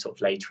review sort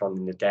of later on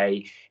in the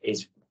day,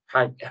 is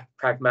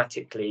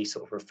pragmatically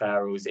sort of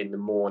referrals in the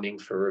morning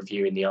for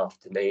review in the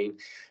afternoon.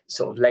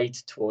 Sort of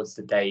later towards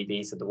the day,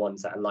 these are the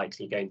ones that are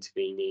likely going to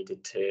be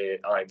needed to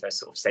either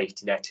sort of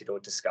safety netted or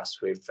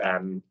discussed with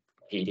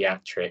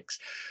paediatrics.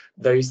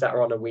 Those that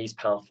are on a Wheeze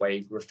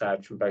pathway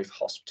referred from both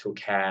hospital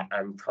care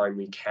and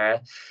primary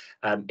care.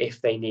 If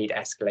they need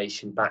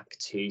escalation back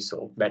to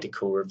sort of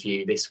medical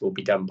review, this will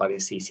be done by the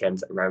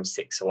CCNs at around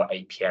 6 or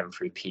 8 p.m.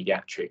 through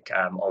paediatric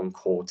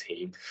on-call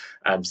team.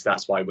 So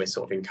that's why we're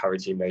sort of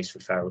encouraging those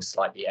referrals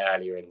slightly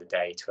earlier in the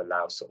day to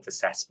allow sort of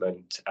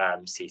assessment,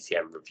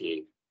 CCN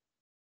review.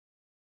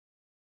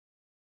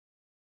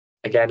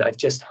 Again, I've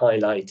just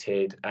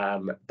highlighted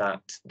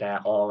that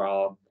there are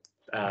our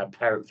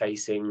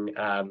parent-facing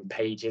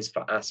pages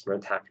for asthma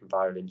attack and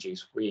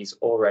viral-induced Wheeze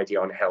already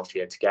on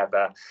Healthier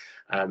Together.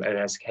 And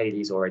as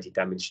Kaylee's already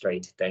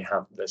demonstrated, they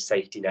have the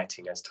safety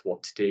netting as to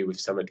what to do, with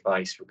some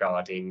advice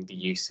regarding the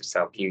use of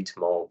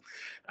salbutamol,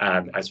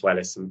 as well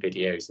as some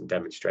videos and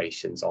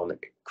demonstrations on the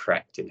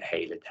correct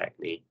inhaler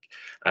technique.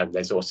 And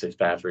there's also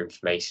further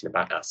information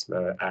about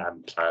asthma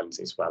plans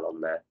as well on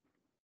there.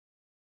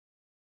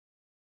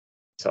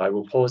 So I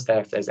will pause there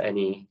if there's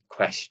any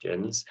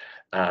questions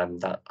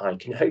that I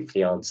can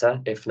hopefully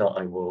answer. If not,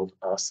 I will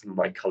ask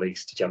my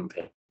colleagues to jump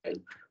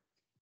in.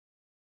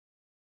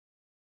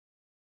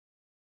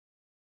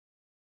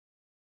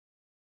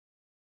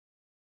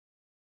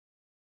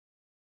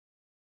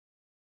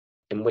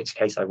 In which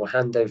case I will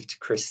hand over to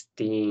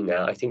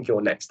Christina. I think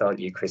you're next, aren't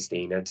you,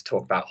 Christina, to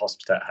talk about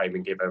hospital at home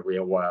and give a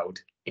real world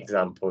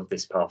example of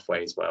this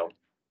pathway as well.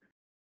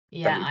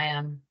 Yeah, I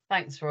am.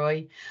 Thanks,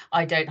 Roy.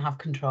 I don't have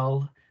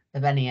control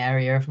of any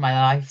area of my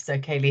life. So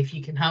Kaylee, if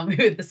you can help me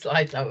with the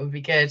slides, that would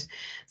be good.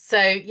 So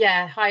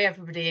yeah, hi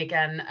everybody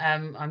again.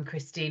 I'm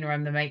Christina.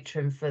 I'm the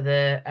matron for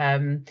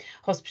the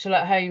hospital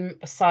at home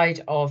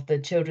side of the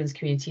children's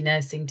community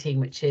nursing team,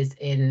 which is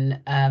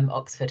in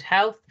Oxford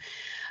Health.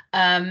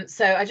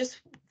 So I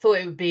just thought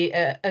it would be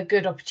a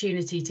good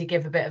opportunity to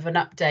give a bit of an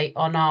update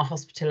on our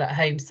hospital at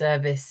home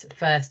service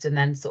first, and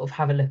then sort of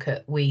have a look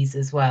at Wheeze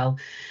as well.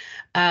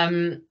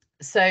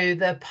 So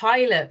the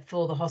pilot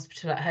for the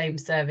hospital at home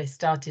service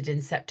started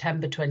in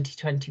September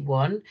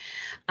 2021.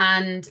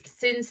 And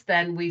since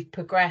then, we've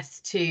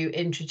progressed to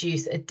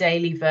introduce a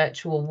daily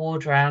virtual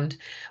ward round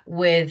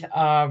with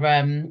our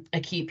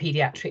acute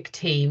paediatric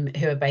team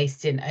who are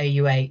based in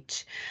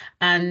OUH.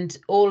 And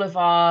all of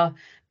our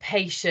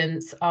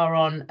patients are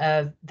on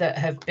that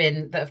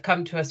have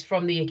come to us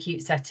from the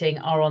acute setting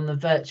are on the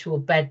virtual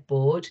bed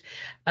board,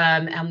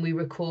 and we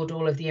record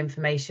all of the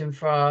information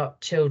for our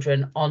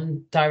children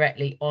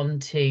directly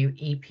onto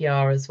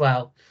EPR as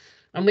well.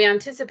 And we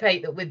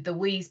anticipate that with the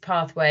Wheeze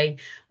pathway,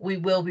 we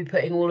will be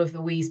putting all of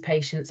the Wheeze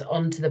patients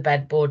onto the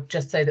bed board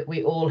just so that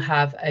we all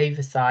have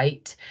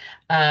oversight.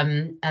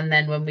 And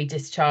then when we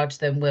discharge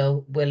them,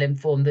 we'll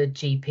inform the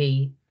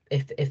GP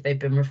if they've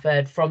been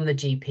referred from the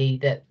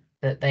GP that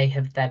they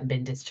have then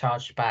been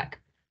discharged back.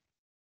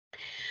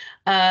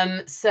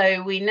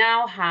 So we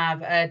now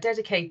have a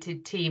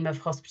dedicated team of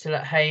hospital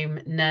at home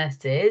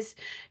nurses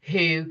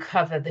who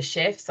cover the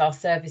shifts. Our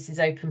service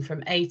is open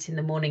from 8 in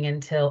the morning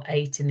until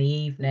 8 in the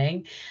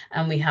evening,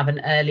 and we have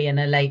an early and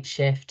a late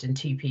shift and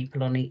 2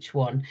 people on each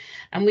one.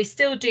 And we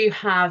still do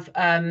have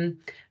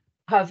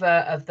cover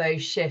of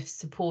those shifts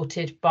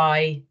supported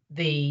by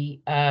the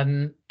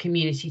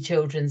community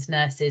children's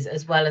nurses,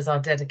 as well as our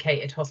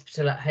dedicated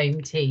hospital at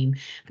home team,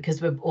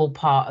 because we're all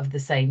part of the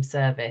same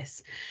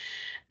service.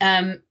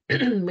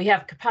 We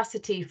have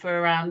capacity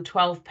for around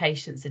 12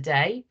 patients a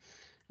day.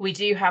 We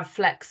do have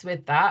flex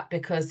with that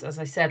because, as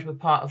I said, we're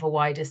part of a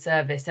wider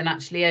service. And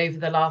actually over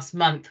the last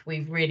month,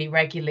 we've really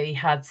regularly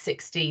had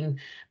 16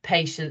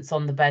 patients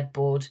on the bed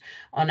board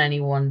on any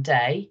one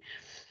day.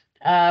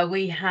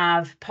 We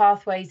have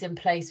pathways in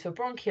place for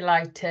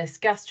bronchiolitis,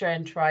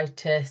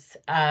 gastroenteritis,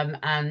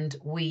 and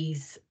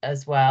Wheeze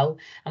as well.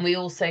 And we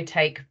also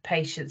take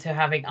patients who are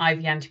having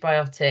IV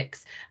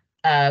antibiotics,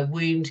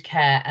 wound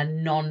care,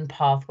 and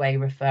non-pathway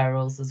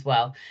referrals as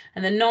well.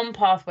 And the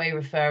non-pathway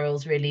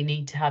referrals really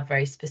need to have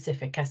very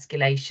specific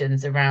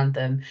escalations around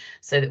them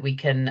so that we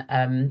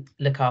can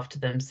look after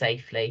them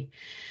safely.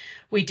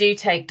 We do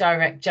take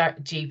direct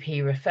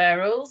GP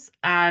referrals,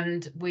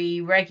 and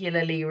we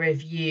regularly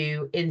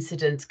review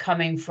incidents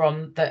coming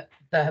from that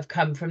have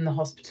come from the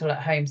hospital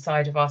at home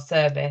side of our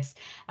service.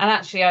 And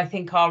actually, I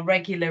think our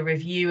regular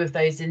review of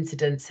those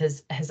incidents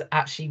has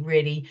actually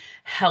really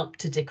helped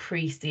to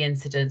decrease the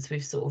incidents.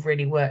 We've sort of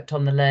really worked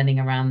on the learning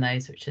around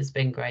those, which has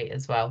been great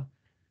as well.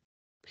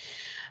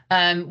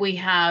 We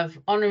have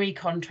honorary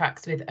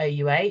contracts with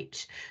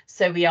OUH,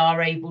 so we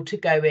are able to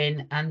go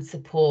in and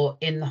support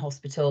in the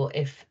hospital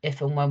if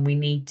and when we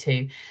need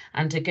to.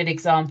 And a good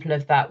example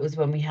of that was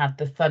when we had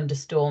the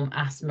thunderstorm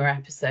asthma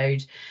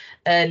episode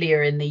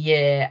earlier in the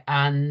year,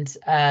 and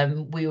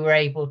we were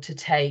able to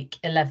take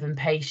 11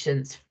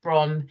 patients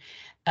from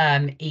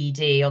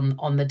ED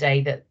on the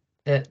day that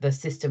the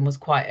system was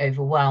quite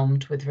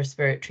overwhelmed with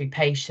respiratory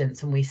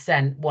patients, and we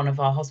sent one of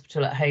our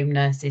hospital at home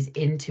nurses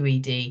into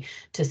ED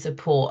to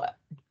support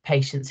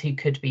patients who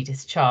could be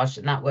discharged,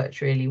 and that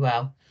worked really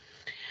well.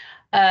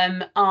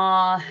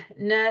 Our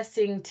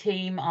nursing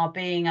team are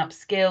being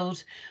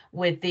upskilled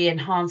with the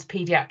Enhanced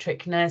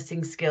Paediatric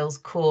Nursing Skills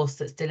course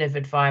that's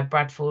delivered via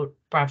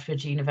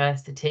Bradford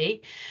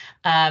University,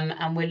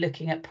 and we're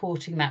looking at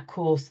porting that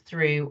course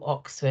through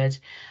Oxford,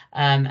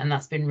 and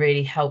that's been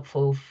really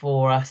helpful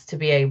for us to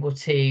be able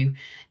to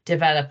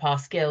develop our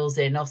skills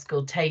in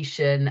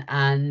auscultation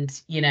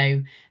and, you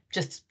know,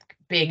 just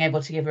being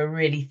able to give a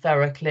really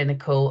thorough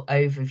clinical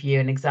overview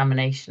and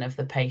examination of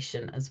the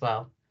patient as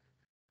well.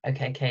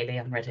 Okay, Kaylee,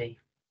 I'm ready.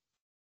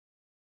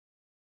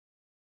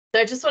 So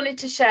I just wanted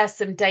to share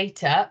some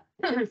data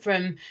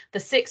from the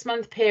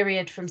 6-month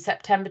period from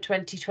September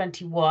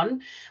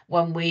 2021,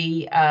 when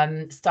we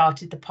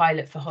started the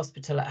pilot for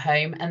hospital at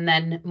home, and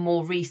then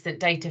more recent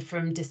data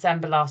from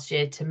December last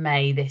year to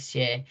May this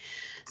year.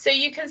 So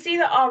you can see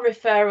that our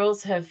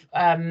referrals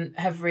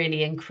have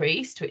really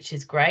increased, which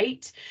is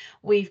great.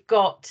 We've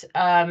got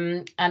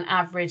an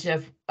average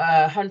of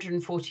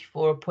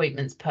 144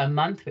 appointments per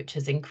month, which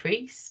has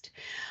increased.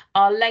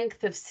 Our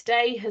length of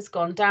stay has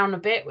gone down a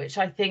bit, which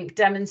I think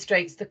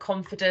demonstrates the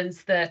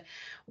confidence that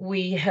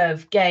we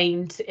have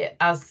gained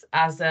as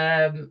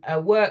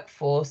a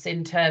workforce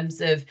in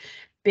terms of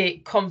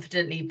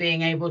confidently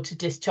being able to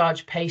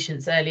discharge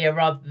patients earlier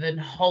rather than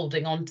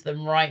holding on to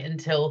them right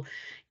until,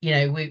 you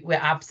know, we're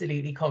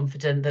absolutely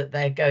confident that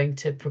they're going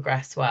to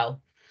progress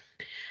well.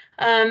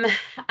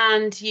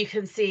 And you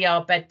can see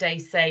our bed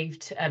days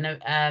saved and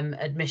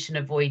admission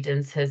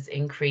avoidance has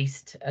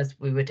increased as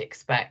we would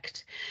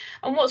expect.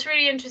 And what's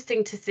really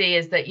interesting to see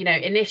is that, you know,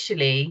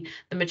 initially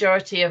the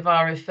majority of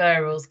our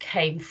referrals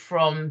came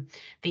from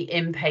the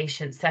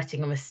inpatient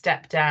setting and were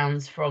step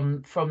downs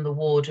from the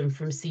ward and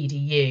from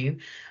CDU,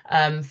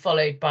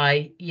 followed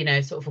by, you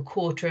know, sort of a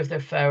quarter of the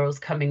referrals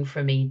coming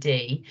from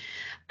ED.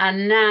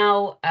 And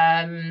now,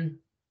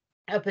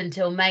 up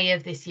until May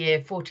of this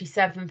year,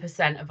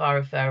 47% of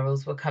our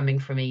referrals were coming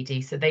from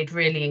ED, so they'd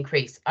really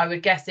increased. I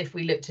would guess if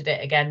we looked at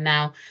it again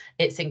now,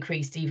 it's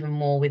increased even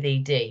more with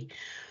ED.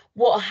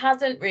 What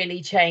hasn't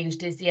really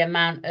changed is the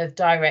amount of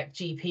direct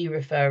GP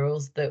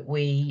referrals that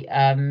we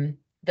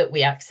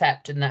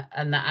accept, and that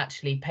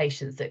actually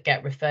patients that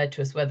get referred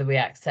to us, whether we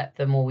accept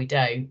them or we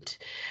don't.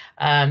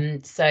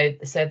 So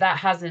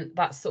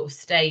that's sort of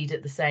stayed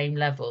at the same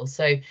level.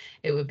 So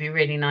it would be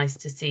really nice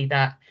to see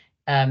that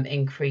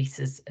increase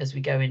as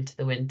we go into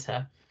the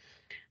winter.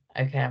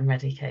 Okay, I'm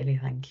ready,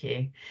 Kaylee, thank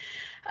you.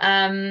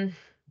 And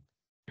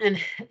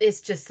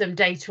it's just some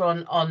data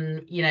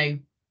on you know,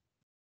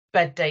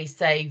 bed days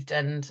saved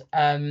and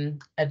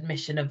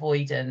admission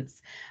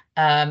avoidance.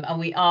 And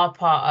we are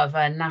part of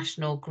a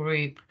national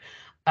group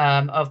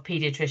of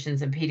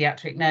paediatricians and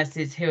paediatric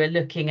nurses who are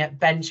looking at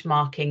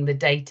benchmarking the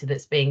data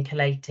that's being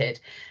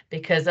collated,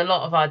 because a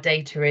lot of our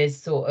data is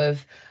sort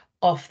of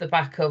off the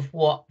back of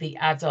what the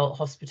adult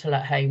hospital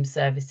at home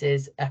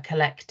services are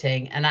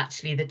collecting, and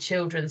actually the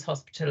children's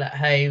hospital at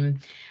home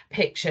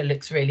picture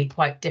looks really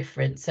quite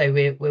different, so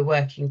we're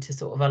working to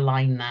sort of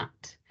align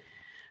that.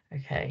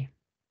 Okay.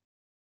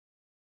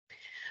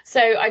 So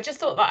I just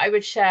thought that I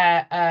would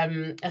share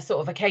a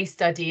sort of a case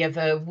study of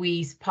a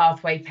Wheeze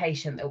pathway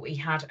patient that we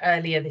had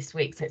earlier this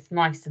week, so it's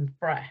nice and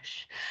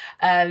fresh.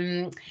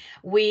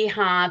 We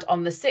had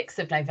on the 6th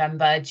of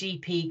November,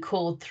 GP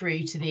called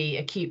through to the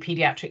acute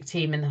paediatric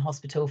team in the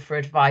hospital for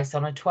advice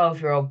on a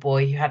 12-year-old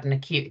boy who had an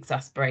acute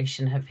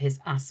exacerbation of his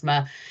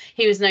asthma.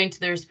 He was known to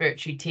the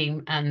respiratory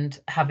team and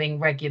having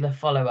regular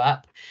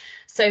follow-up.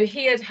 So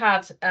he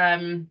had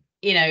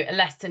you know, a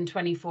less than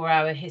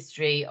 24-hour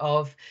history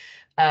of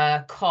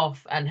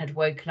cough and had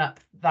woken up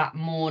that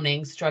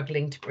morning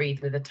struggling to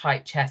breathe with a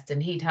tight chest,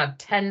 and he'd had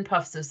 10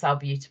 puffs of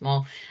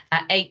salbutamol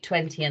at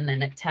 8:20 and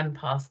then at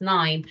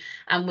 9:10,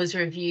 and was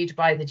reviewed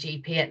by the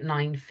GP at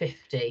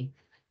 9:50,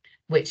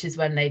 which is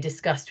when they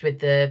discussed with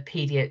the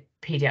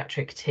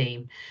paediatric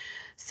team.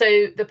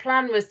 So the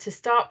plan was to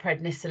start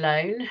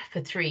prednisolone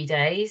for 3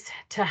 days,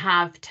 to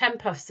have 10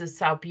 puffs of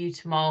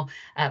salbutamol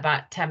at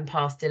about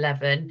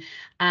 11:10,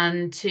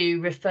 and to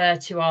refer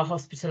to our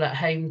hospital at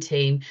home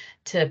team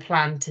to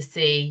plan to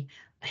see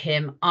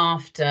him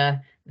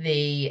after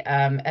the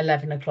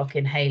 11 o'clock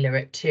inhaler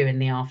at 2 in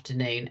the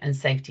afternoon, and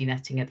safety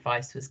netting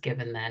advice was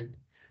given then.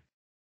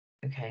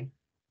 Okay.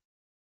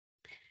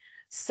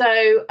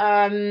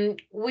 So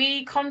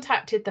we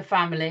contacted the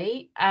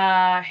family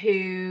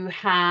who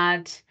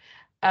had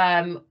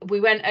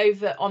we went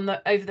over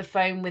the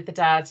phone with the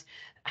dad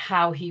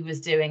how he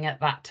was doing at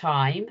that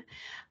time,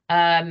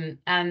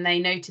 and they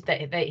noted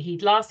that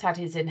he'd last had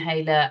his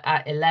inhaler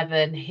at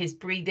 11. His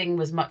breathing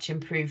was much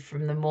improved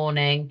from the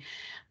morning.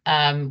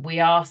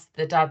 We asked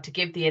the dad to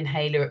give the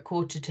inhaler at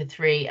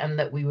 2:45, and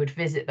that we would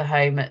visit the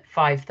home at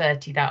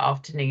 5:30 that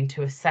afternoon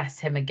to assess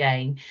him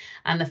again,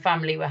 and the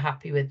family were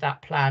happy with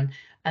that plan,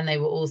 and they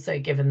were also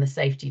given the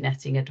safety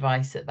netting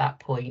advice at that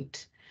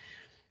point.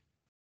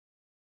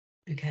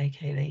 Okay,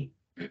 Kaylee.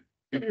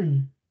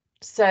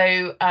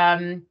 So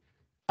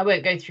I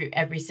won't go through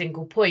every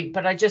single point,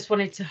 but I just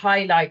wanted to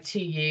highlight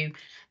to you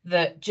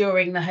that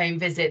during the home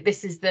visit,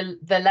 this is the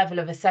level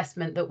of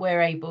assessment that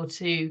we're able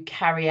to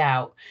carry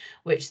out,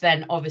 which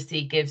then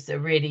obviously gives a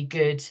really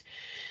good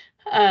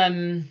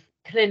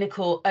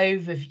clinical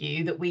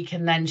overview that we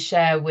can then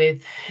share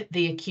with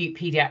the acute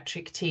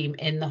paediatric team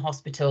in the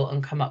hospital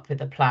and come up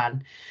with a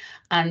plan.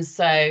 And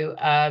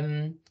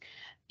so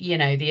you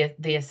know,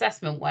 the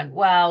assessment went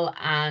well,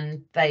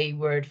 and they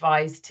were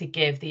advised to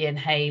give the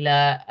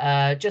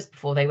inhaler just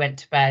before they went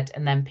to bed,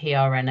 and then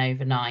PRN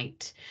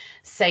overnight.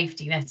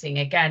 Safety netting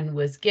again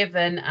was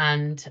given,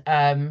 and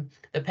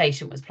the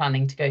patient was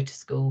planning to go to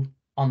school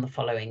on the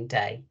following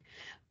day,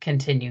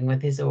 continuing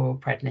with his oral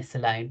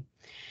prednisolone.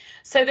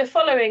 So the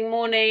following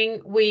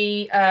morning,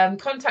 we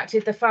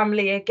contacted the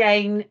family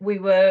again. We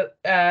were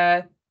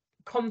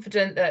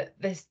confident that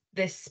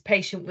this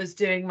patient was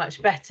doing much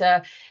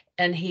better,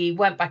 and he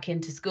went back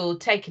into school,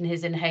 taken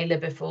his inhaler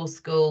before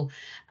school,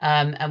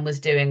 and was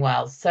doing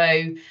well.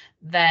 So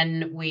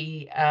then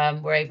we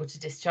were able to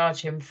discharge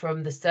him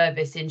from the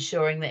service,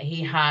 ensuring that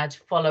he had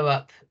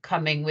follow-up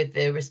coming with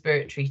the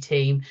respiratory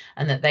team,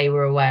 and that they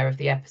were aware of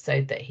the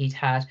episode that he'd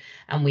had.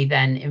 And we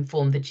then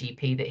informed the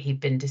GP that he'd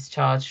been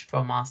discharged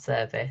from our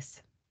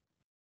service.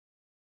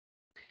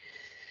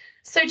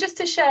 So just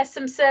to share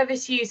some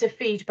service user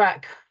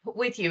feedback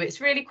with you,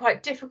 it's really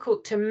quite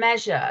difficult to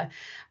measure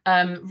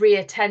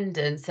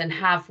reattendance and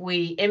have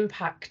we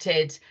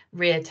impacted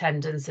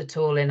reattendance at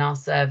all in our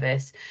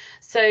service.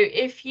 So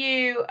if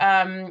you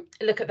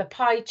look at the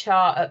pie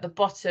chart at the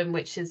bottom,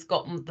 which has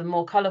got the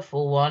more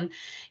colourful one,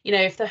 you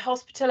know, if the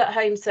hospital at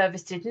home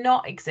service did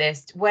not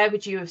exist, where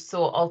would you have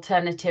sought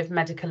alternative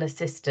medical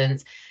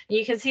assistance? And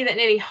you can see that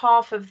nearly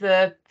half of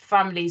the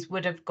families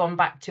would have gone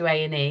back to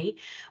A&E,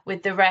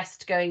 with the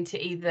rest going to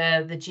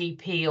either the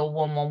GP or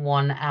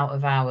 111 out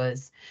of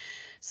hours.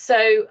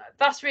 So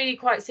that's really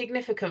quite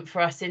significant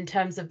for us in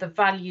terms of the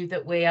value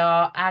that we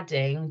are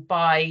adding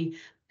by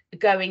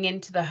going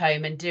into the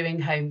home and doing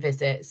home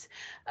visits.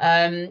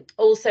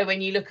 Also,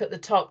 when you look at the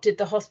top, did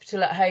the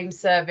hospital at home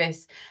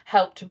service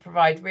help to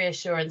provide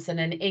reassurance and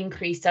an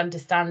increased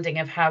understanding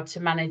of how to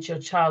manage your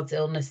child's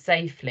illness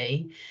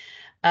safely?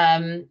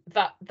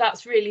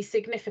 That's really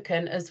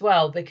significant as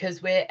well,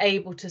 because we're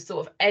able to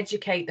sort of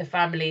educate the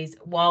families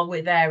while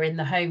we're there in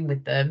the home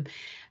with them,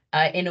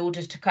 in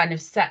order to kind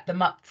of set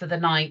them up for the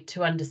night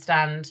to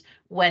understand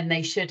when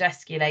they should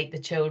escalate the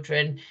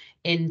children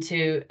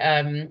into,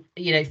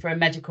 you know, for a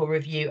medical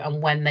review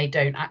and when they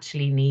don't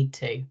actually need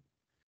to.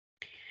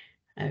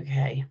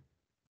 Okay.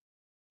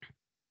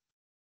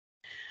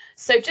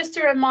 So just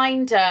a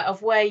reminder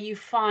of where you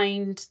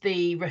find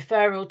the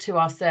referral to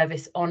our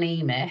service on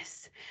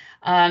EMIS.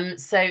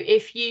 So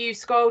if you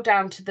scroll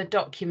down to the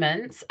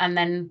documents and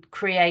then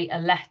create a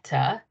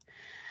letter,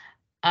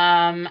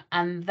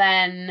 and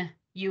then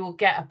you will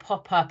get a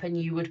pop-up and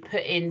you would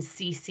put in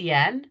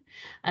CCN,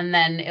 and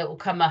then it will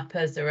come up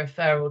as a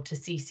referral to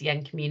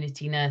CCN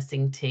Community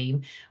Nursing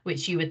Team,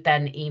 which you would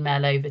then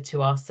email over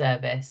to our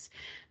service.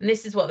 And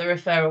this is what the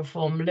referral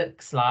form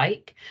looks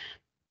like.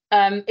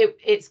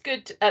 It's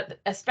good,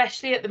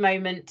 especially at the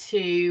moment,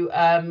 to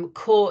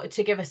call,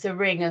 to give us a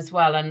ring as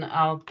well, and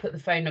I'll put the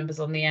phone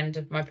numbers on the end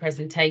of my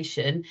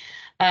presentation,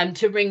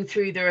 to ring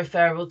through the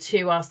referral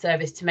to our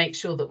service to make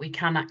sure that we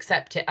can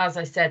accept it. As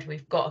I said,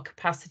 we've got a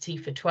capacity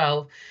for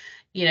 12.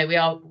 You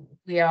know,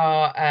 we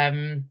are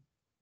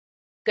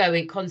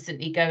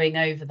constantly going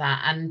over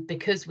that, and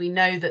because we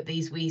know that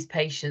these Wheeze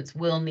patients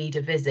will need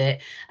a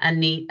visit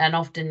and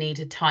often need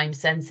a time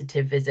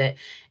sensitive visit,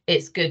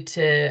 it's good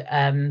to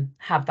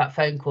have that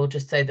phone call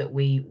just so that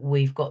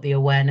we've got the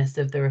awareness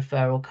of the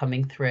referral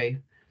coming through.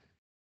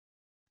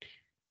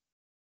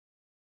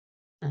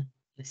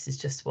 This is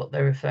just what the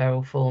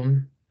referral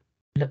form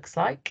looks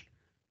like.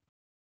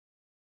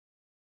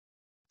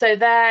 So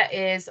there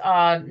is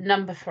our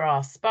number for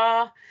our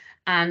spa.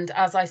 And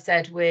as I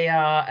said, we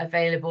are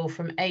available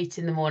from 8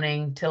 in the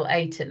morning till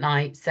 8 at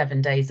night,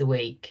 7 days a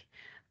week.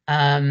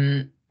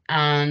 And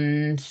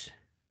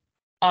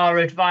our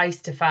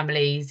advice to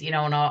families, you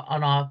know, on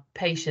our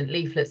patient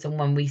leaflets and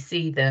when we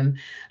see them,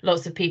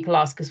 lots of people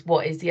ask us,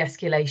 what is the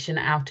escalation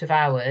out of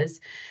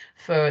hours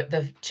for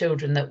the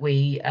children that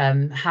we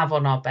have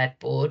on our bed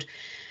board?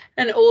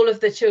 And all of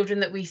the children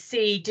that we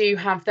see do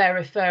have their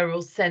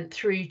referrals sent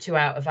through to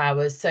out of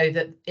hours, so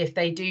that if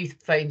they do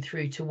phone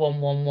through to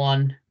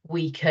 111,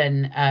 we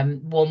can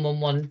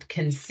 111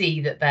 can see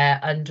that they're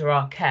under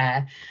our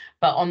care.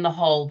 But on the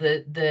whole,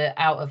 the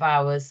out of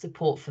hours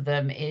support for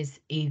them is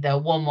either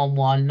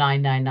 111,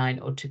 999,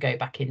 or to go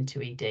back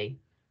into ED.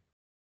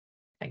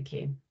 Thank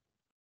you.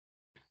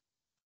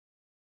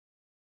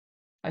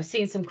 I've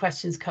seen some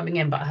questions coming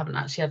in, but I haven't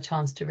actually had a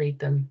chance to read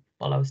them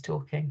while I was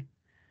talking.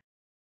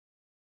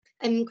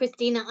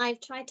 Christina, I've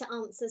tried to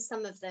answer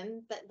some of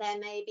them, but there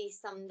may be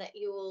some that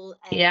you'll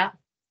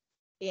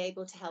be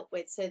able to help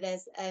with. So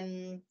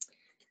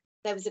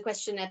there was a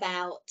question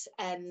about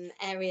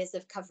areas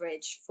of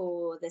coverage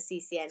for the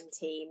CCN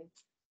team.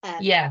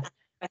 A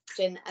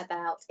question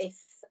about if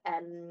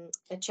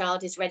a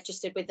child is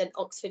registered with an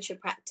Oxfordshire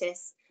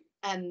practice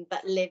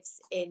but lives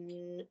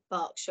in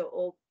Berkshire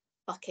or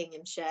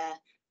Buckinghamshire,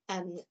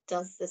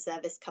 does the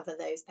service cover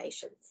those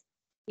patients?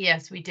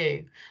 Yes, we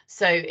do.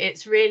 So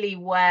it's really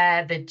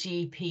where the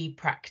GP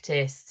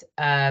practice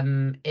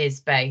is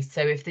based.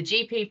 So if the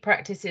GP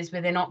practice is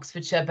within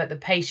Oxfordshire, but the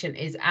patient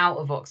is out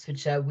of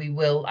Oxfordshire, we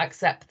will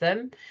accept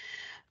them.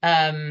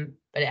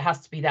 But it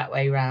has to be that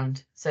way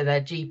around. So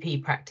their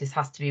GP practice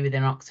has to be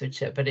within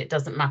Oxfordshire, but it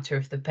doesn't matter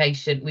if the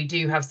patient, we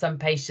do have some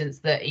patients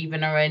that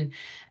even are in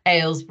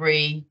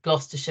Aylesbury,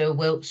 Gloucestershire,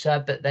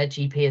 Wiltshire, but their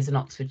GP is an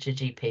Oxfordshire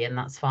GP, and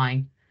that's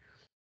fine.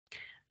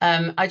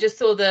 I just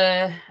saw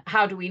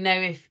how do we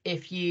know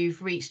if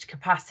you've reached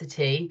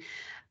capacity?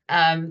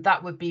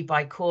 That would be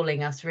by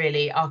calling us,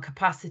 really. Our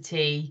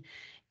capacity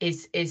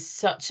is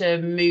such a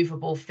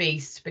movable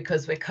feast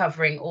because we're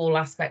covering all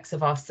aspects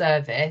of our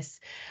service.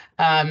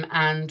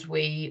 And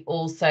we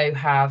also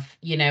have,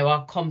 you know,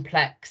 our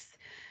complex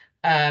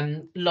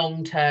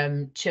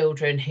long-term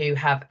children who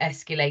have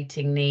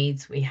escalating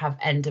needs. We have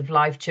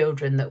end-of-life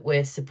children that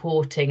we're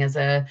supporting as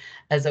a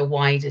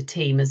wider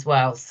team as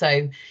well.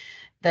 So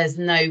there's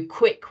no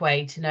quick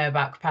way to know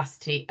about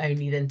capacity,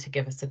 only than to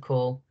give us a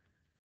call.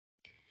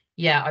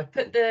 Yeah, I've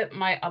put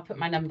I'll put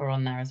my number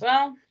on there as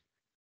well.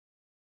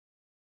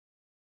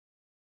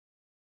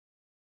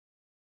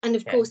 And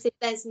of Yeah. course, if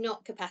there's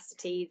not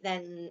capacity,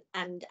 then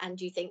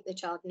and you think the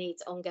child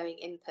needs ongoing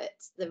input,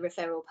 the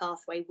referral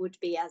pathway would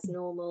be as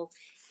normal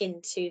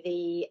into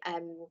the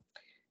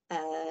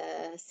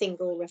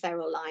single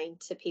referral line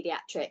to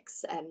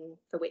paediatrics,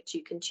 for which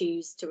you can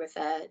choose to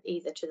refer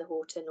either to the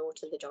Horton or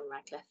to the John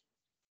Radcliffe.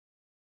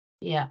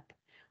 Yeah,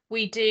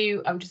 we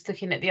do. I'm just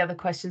looking at the other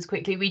questions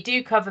quickly. We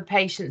do cover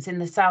patients in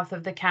the south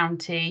of the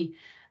county,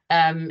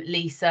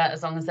 Lisa,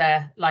 as long as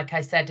they're, like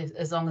I said,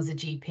 as long as a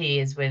GP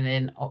is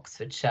within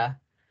Oxfordshire.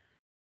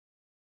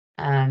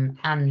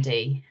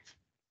 Andy.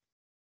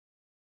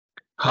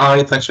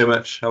 Hi, thanks very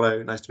much.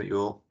 Hello, nice to meet you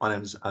all. My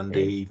name is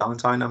Andy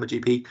Valentine. I'm a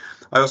GP.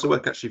 I also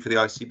work actually for the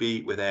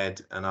ICB with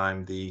Ed, and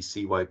I'm the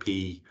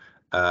CYP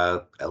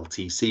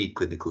LTC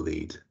clinical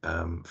lead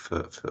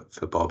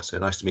for Bob. So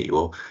nice to meet you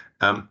all.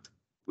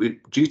 We're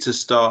due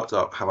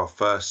to have our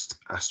first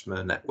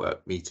asthma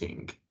network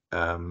meeting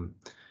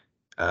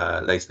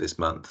later this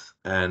month,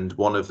 and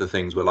one of the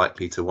things we're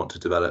likely to want to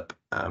develop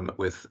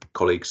with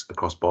colleagues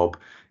across Bob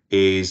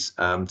is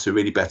to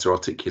really better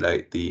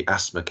articulate the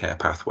asthma care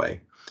pathway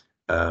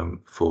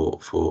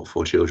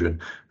for children.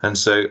 And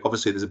so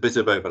obviously there's a bit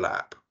of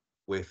overlap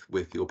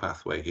with your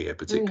pathway here,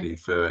 particularly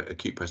for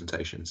acute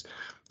presentations.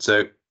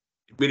 So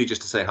really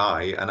just to say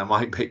hi, and I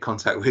might make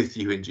contact with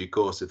you in due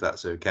course if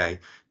that's okay,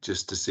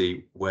 just to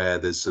see where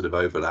there's sort of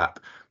overlap.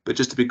 But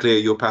just to be clear,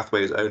 your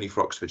pathway is only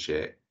for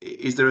Oxfordshire.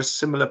 Is there a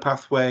similar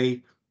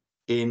pathway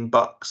in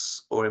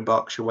Bucks or in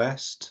Berkshire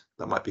West?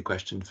 That might be a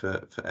question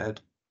for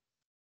Ed.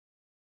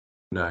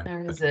 No,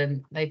 there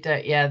isn't. They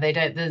don't. Yeah, they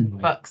don't. The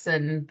Bucks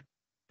and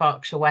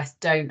Berkshire West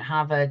don't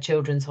have a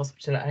children's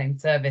hospital at home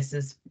service,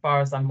 as far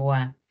as I'm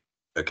aware.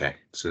 Okay,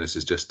 so this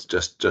is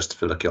just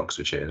for lucky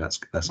Oxfordshire. That's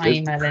My good.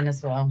 email in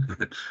as well.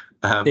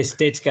 This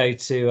did go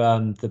to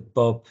the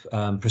Bob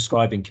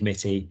prescribing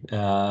committee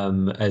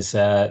as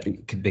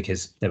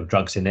because there were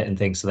drugs in it and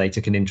things, so they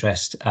took an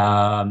interest.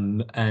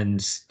 And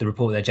the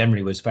report there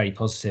generally was very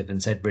positive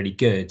and said really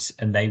good.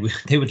 And they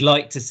would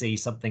like to see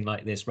something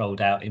like this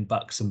rolled out in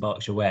Bucks and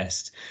Berkshire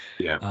West.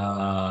 Yeah.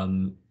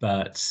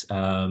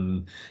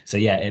 So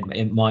yeah,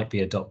 it might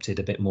be adopted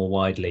a bit more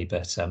widely,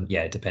 but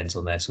yeah, it depends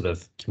on their sort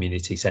of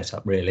community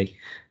setup, really.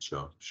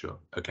 Sure.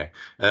 Okay.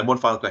 And one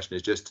final question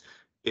is just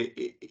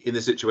in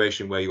the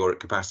situation where you're at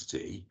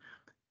capacity,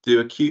 do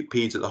acute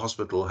peds at the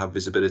hospital have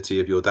visibility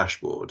of your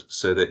dashboard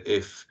so that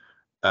if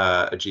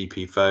a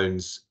GP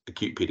phones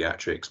acute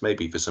paediatrics,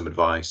 maybe for some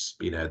advice,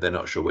 they're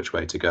not sure which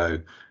way to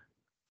go,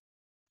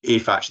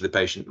 if actually the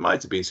patient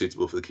might have been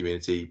suitable for the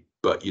community,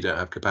 but you don't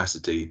have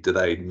capacity, do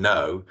they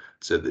know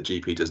so that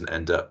the GP doesn't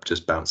end up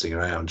just bouncing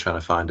around trying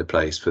to find a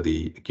place for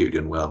the acutely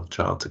unwell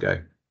child to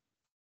go?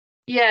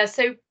 Yeah,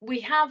 so we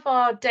have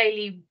our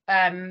daily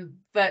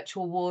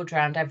virtual ward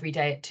round every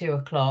day at 2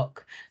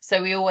 o'clock.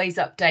 So we always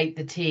update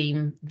the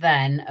team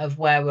then of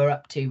where we're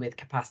up to with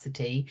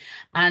capacity.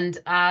 And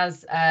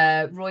as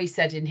Roy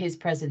said in his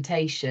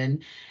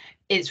presentation,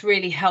 it's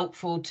really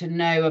helpful to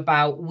know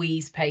about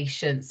Wheeze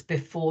patients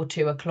before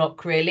 2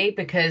 o'clock, really,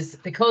 because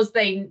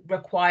they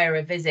require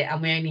a visit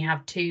and we only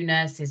have 2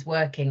 nurses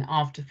working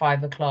after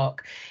 5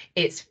 o'clock.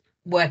 It's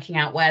working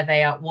out where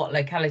they are, what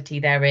locality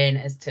they're in,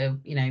 as to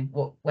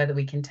whether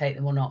we can take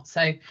them or not.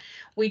 So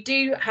we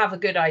do have a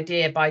good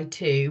idea by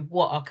 2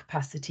 what our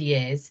capacity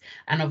is,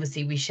 and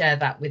obviously we share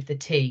that with the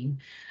team.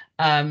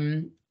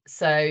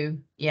 So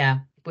yeah,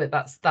 but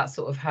that's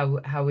sort of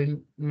how we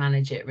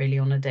manage it really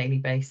on a daily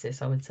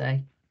basis, I would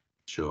say.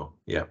 Sure.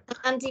 Yeah.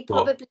 Andy,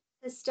 probably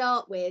to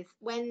start with,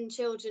 when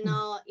children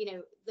are,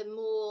 the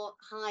more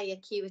high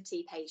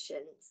acuity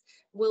patients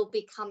will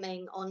be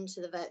coming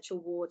onto the virtual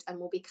ward and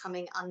will be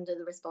coming under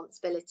the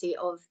responsibility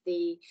of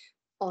the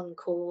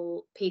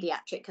on-call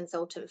paediatric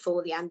consultant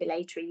for the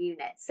ambulatory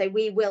unit. So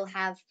we will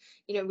have,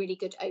 really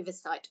good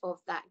oversight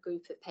of that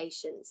group of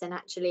patients. And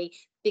actually,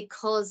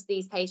 because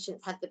these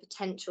patients have the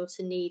potential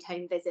to need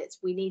home visits,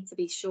 we need to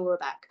be sure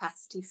about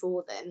capacity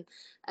for them.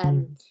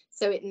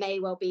 So it may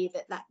well be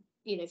that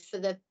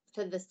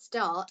for the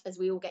start, as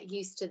we all get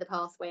used to the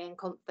pathway and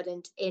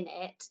confident in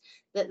it,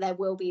 that there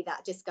will be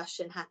that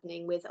discussion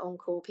happening with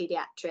on-call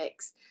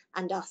paediatrics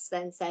and us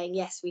then saying,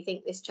 yes, we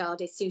think this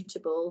child is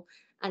suitable.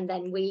 And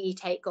then we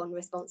take on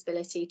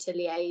responsibility to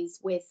liaise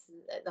with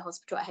the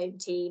hospital at home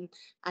team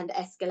and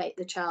escalate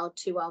the child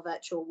to our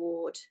virtual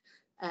ward.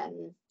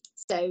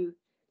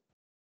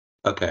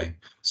 Okay,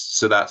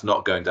 so that's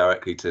not going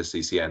directly to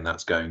CCN,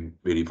 that's going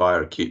really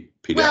via acute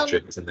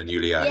paediatrics and then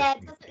you liaise. Yeah,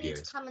 it doesn't need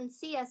to come and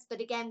see us,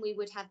 but again, we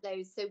would have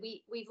those. So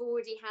we've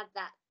already had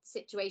that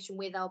situation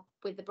with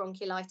the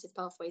bronchiolitis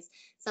pathways.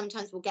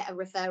 Sometimes we'll get a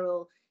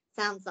referral.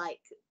 Sounds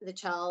like the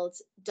child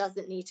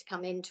doesn't need to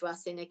come into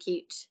us in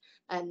acute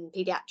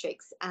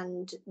paediatrics,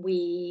 and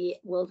we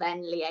will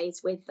then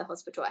liaise with the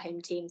hospital at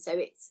home team. So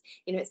it's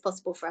it's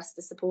possible for us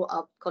to support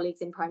our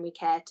colleagues in primary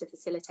care to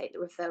facilitate the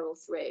referral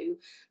through,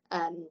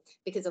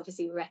 because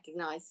obviously we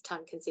recognise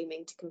time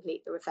consuming to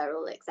complete the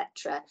referral,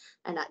 etc.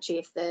 And actually,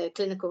 if the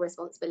clinical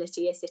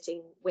responsibility is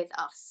sitting with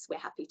us, we're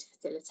happy to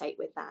facilitate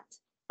with that.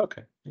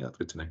 Okay, yeah, that's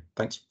good to know.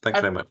 Thanks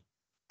very much.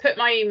 Put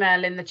my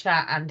email in the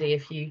chat, Andy,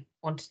 if you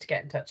wanted to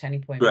get in touch at any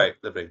point. Great,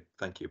 lovely.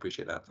 Thank you.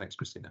 Appreciate that. Thanks,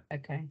 Christina.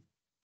 Okay.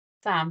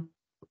 Sam.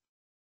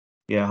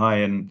 Yeah, hi,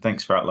 and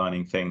thanks for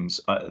outlining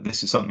things.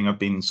 This is something I've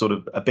been sort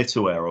of a bit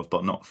aware of,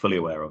 but not fully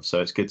aware of.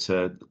 So it's good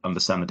to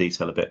understand the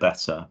detail a bit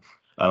better.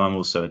 I'm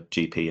also a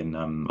GP in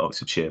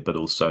Oxfordshire, but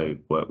also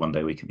work one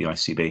day a week at the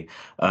ICB.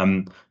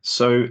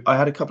 So I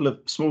had a couple of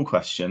small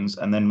questions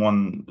and then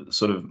one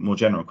sort of more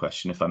general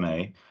question, if I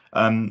may.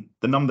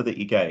 The number that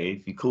you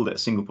gave, you called it a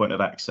single point of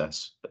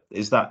access.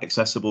 Is that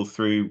accessible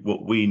through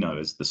what we know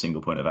as the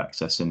single point of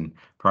access in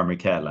primary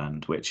care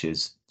land, which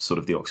is sort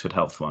of the Oxford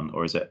Health one,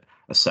 or is it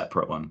a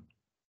separate one?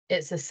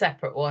 It's a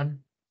separate one.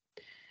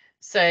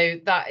 So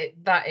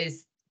that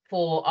is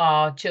for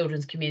our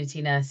children's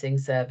community nursing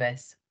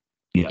service.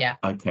 Yeah.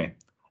 Okay.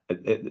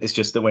 It's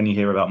just that when you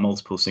hear about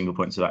multiple single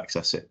points of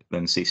access, it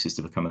then ceases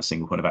to become a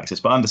single point of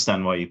access. But I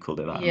understand why you called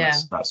it that. Yeah.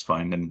 And that's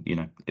fine. And you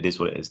know, it is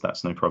what it is.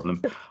 That's no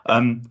problem.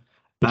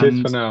 It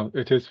is for now.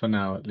 It is for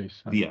now, at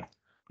least. Yeah.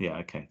 Yeah.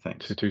 Okay.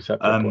 Thanks. Two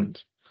separate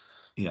points.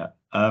 Yeah.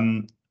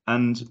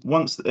 And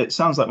once it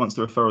sounds like once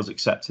the referral is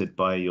accepted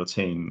by your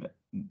team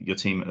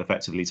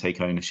effectively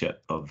take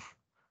ownership of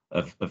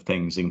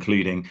things,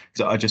 including,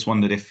 because I just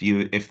wondered if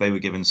they were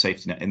given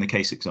safety net in the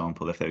case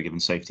example, if they were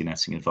given safety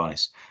netting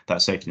advice,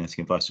 that safety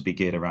netting advice would be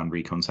geared around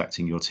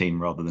recontacting your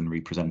team rather than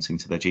representing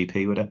to their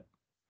GP, would it?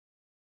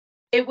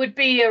 It would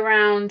be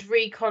around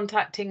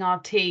recontacting our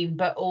team,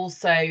 but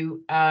also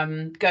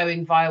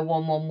going via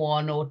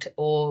 111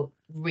 or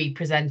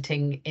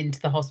representing into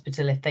the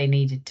hospital if they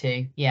needed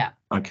to. Yeah.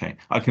 Okay.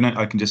 I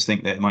can just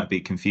think that it might be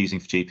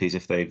confusing for GPs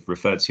if they've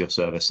referred to your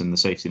service and the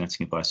safety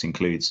netting advice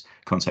includes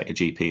contact your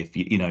GP if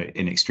you know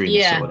in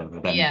extremis or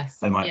whatever. Then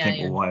they might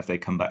think, well, why have they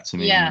come back to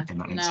me in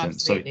that instance?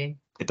 Absolutely. So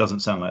it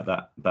doesn't sound like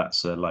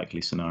that's a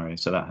likely scenario.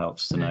 So that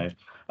helps to know.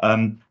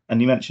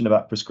 And you mentioned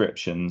about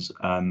prescriptions,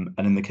 and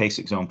in the case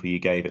example you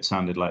gave, it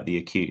sounded like the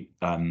acute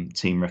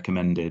team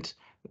recommended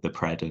the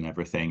pred and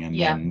everything, and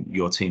then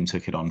your team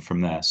took it on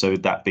from there. So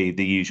would that be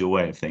the usual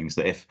way of things,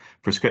 that if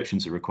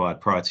prescriptions are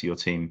required prior to your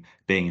team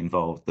being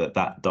involved,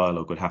 that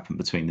dialogue would happen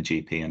between the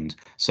GP and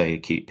say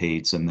acute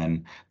peds, and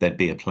then there'd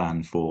be a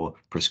plan for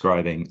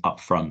prescribing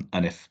up front,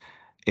 and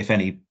if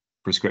any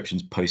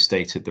prescriptions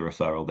post-dated the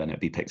referral, then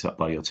it'd be picked up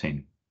by your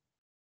team?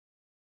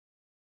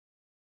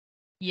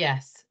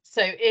 Yes.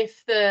 So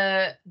if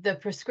the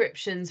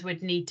prescriptions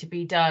would need to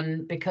be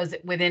done, because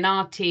within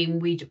our team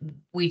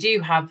we do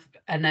have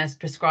a nurse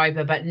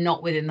prescriber, but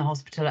not within the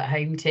hospital at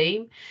home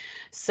team.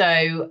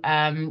 So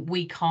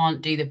we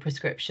can't do the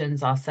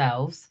prescriptions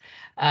ourselves.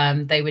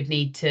 They would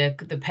need to,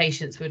 the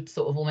patients would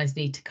sort of almost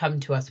need to come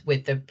to us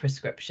with the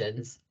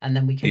prescriptions, and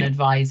then we can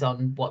advise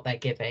on what they're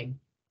giving.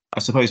 I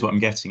suppose what I'm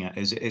getting at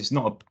is it's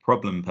not a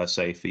problem per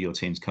se for your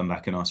team to come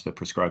back and ask for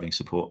prescribing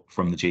support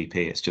from the GP.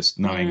 It's just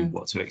knowing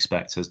what to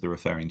expect as the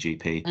referring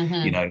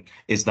GP. You know,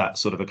 is that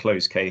sort of a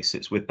closed case?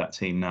 It's with that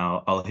team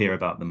now. I'll hear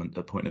about them at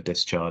the point of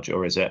discharge,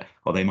 or is it,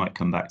 or they might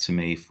come back to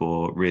me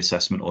for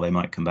reassessment, or they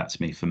might come back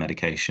to me for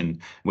medication, in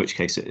which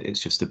case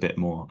it's just a bit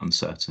more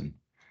uncertain.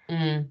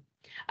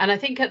 And I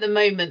think at the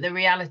moment, the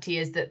reality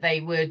is that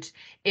they would,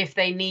 if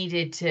they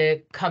needed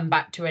to come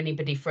back to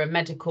anybody for a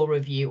medical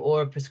review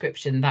or a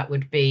prescription, that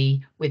would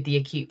be with the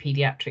acute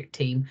paediatric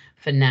team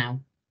for now.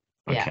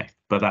 Okay,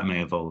 but that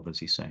may evolve,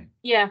 as you say.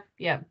 Yeah.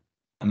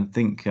 And I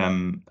think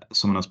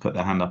someone else put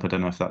their hand up. I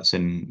don't know if that's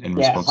in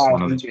response to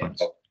one of those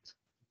points.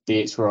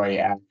 It's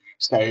Roy.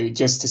 So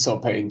just to sort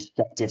of put in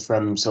perspective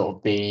from sort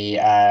of the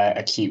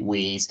acute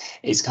wheeze,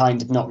 it's kind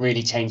of not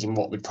really changing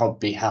what would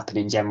probably happen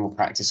in general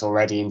practice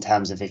already in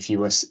terms of if you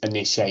were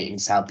initiating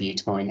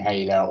salbutamol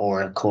inhaler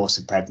or a course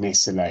of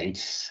prednisolone.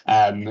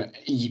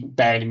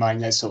 Bearing in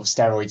mind that sort of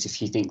steroids,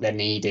 if you think they're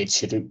needed,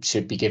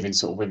 should be given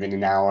sort of within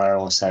an hour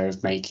or so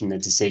of making the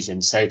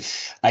decision. So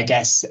I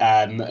guess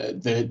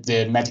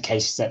the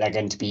medications that they're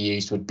going to be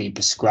used would be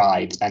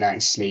prescribed, and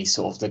actually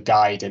sort of the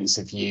guidance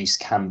of use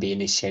can be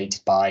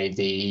initiated by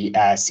the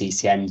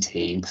CCN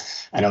team,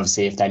 and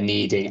obviously if they're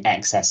needing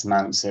excess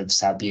amounts of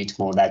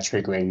salbutamol they're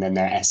triggering, then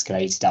they're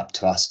escalated up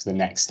to us for the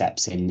next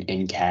steps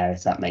in care,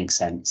 if that makes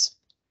sense.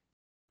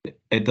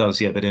 It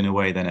does, yeah, but in a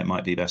way then it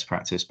might be best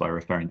practice by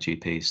referring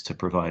GPs to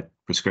provide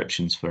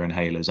prescriptions for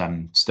inhalers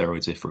and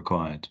steroids if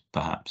required,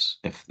 perhaps,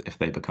 if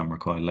they become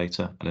required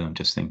later. I don't know, I'm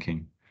just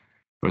thinking,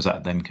 or is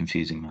that then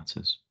confusing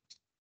matters?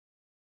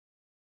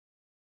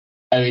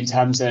 Oh, in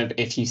terms of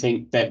if you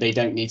think that they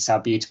don't need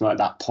salbutamol at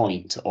that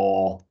point,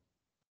 or?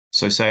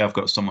 So say I've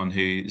got someone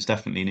who is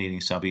definitely needing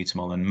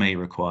salbutamol and may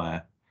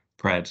require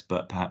pred,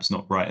 but perhaps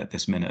not right at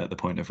this minute at the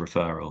point of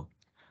referral.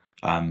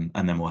 And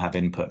then we'll have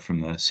input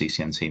from the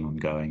CCN team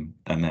ongoing,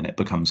 and then it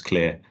becomes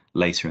clear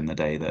later in the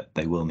day that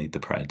they will need the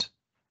pred.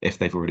 If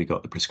they've already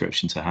got the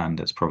prescription to hand,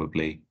 it's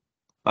probably,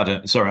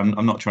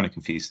 I'm not trying to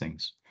confuse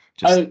things.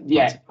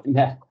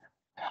 Yeah.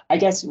 I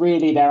guess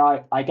really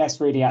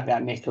at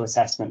that initial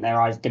assessment, they're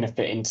either going to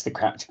fit into the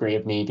category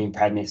of needing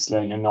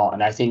prednisolone or not.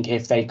 And I think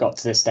if they've got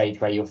to the stage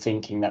where you're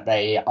thinking that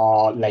they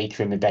are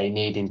later in the day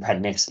needing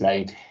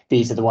prednisolone,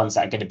 these are the ones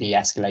that are going to be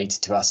escalated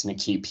to us in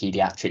acute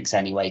paediatrics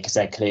anyway, because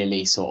they're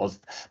clearly sort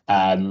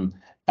of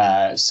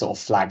sort of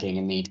flagging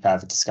and need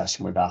further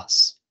discussion with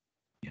us.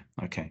 Yeah,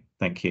 okay,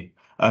 thank you.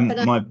 But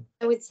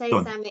I would say, go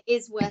on. Sam, it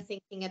is worth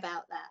thinking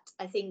about that.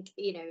 I think,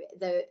 you know,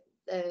 the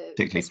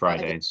Particularly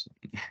Fridays.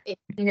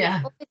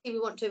 Yeah, obviously we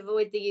want to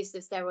avoid the use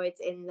of steroids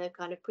in the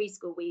kind of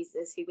preschool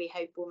wheezers who we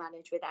hope will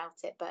manage without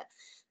it, but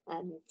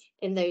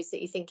in those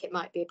that you think it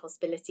might be a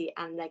possibility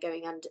and they're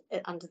going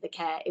under the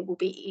care, it will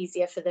be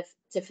easier for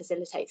to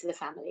facilitate for the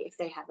family if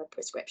they have a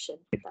prescription.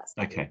 That's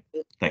okay,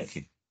 thank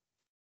you.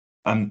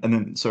 And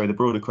then, sorry, the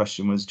broader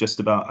question was just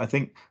about, I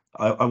think,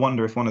 I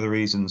wonder if one of the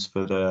reasons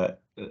for the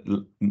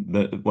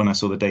when I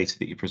saw the data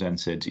that you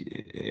presented,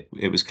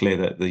 it was clear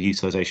that the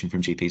utilisation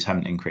from GPs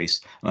hadn't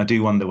increased. And I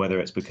do wonder whether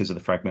it's because of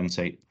the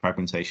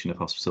fragmentation of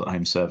hospital at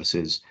home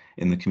services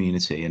in the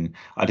community. And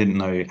I didn't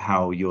know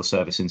how your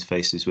service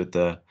interfaces with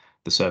the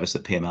service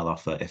that PML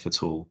offer, if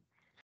at all.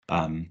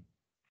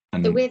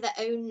 So we're the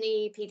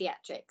only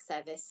paediatric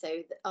service, so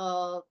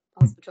our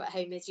hospital at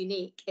home is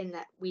unique in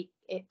that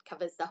it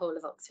covers the whole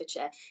of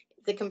Oxfordshire.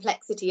 The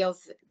complexity of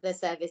the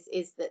service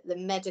is that the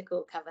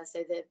medical cover,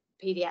 so the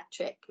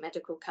paediatric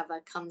medical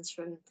cover, comes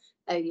from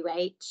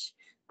OUH,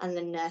 and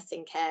the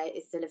nursing care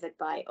is delivered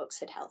by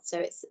Oxford Health. So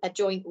it's a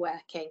joint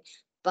working,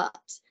 but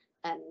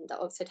the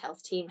Oxford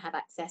Health team have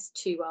access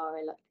to our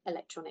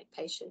electronic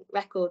patient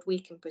record. We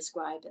can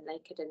prescribe and they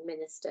could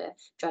administer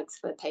drugs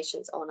for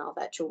patients on our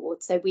virtual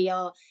ward. So we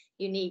are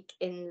unique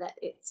in that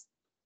it's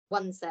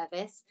one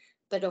service,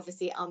 but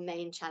obviously our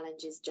main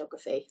challenge is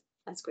geography,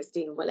 as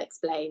Christina will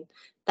explain.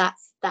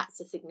 That's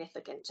a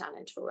significant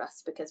challenge for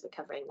us because we're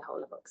covering the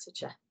whole of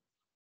Oxfordshire.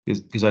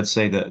 Because I'd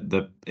say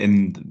that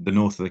in the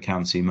north of the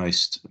county,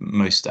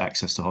 most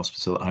access to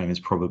hospital at home is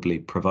probably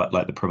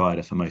the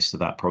provider for most of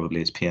that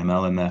probably is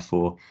PML, and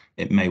therefore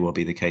it may well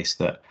be the case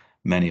that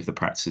many of the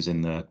practices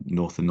in the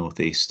north and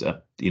northeast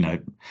are, you know,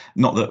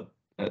 not that,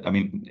 I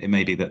mean, it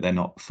may be that they're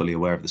not fully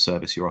aware of the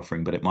service you're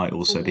offering, but it might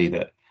also be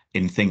that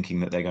in thinking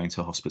that they're going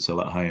to a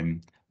hospital at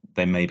home,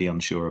 they may be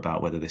unsure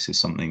about whether this is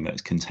something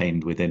that's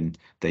contained within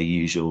their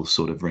usual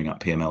sort of ring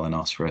up PML and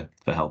ask for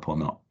help or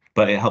not.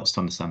 But it helps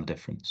to understand the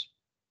difference.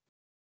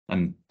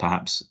 And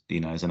perhaps,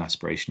 you know, as an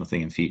aspirational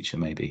thing in future,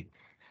 maybe,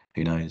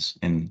 who knows,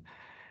 in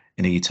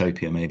a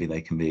utopia, maybe they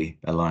can be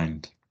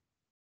aligned.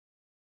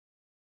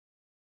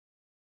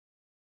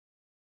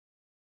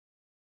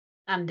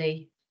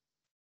 Andy.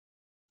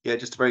 Yeah,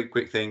 just a very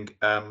quick thing.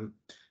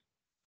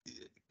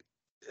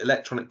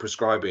 Electronic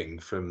prescribing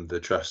from the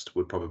trust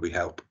would probably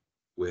help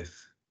with,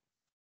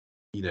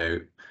 you know,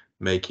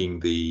 making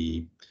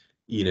the,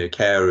 you know,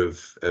 care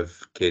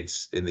of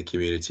kids in the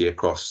community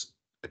across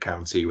a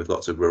county with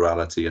lots of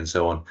rurality and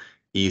so on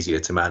easier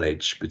to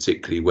manage,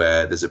 particularly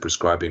where there's a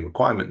prescribing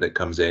requirement that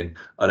comes in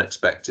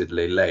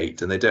unexpectedly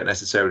late and they don't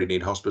necessarily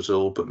need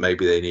hospital, but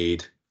maybe they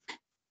need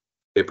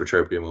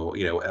ipratropium or,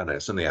 you know, I don't know,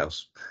 something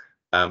else.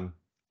 And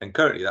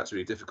currently that's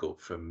really difficult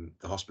from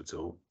the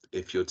hospital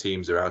if your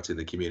teams are out in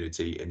the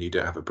community and you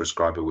don't have a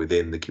prescriber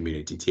within the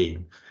community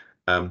team.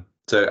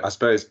 So I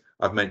suppose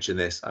I mention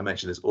this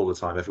all the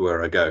time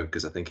everywhere I go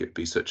because I think it'd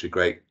be such a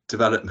great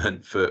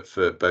development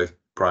for both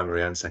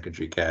primary and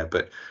secondary care.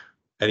 But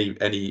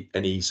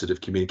any sort of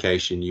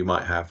communication you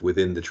might have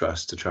within the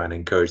trust to try and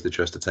encourage the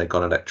trust to take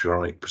on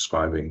electronic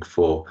prescribing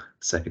for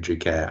secondary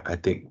care, I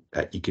think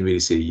you can really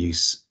see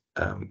use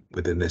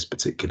within this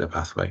particular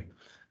pathway.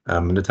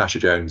 Natasha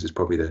Jones is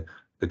probably the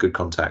good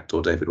contact,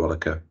 or David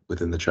Wallaker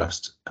within the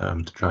trust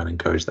to try and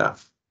encourage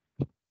that.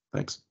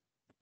 Thanks.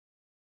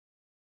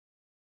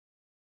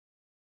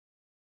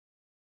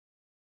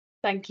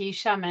 Thank you,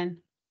 Shaman.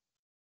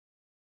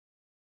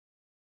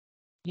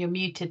 You're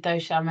muted though,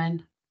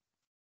 Shaman.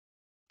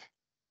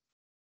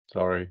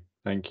 Sorry,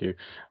 thank you.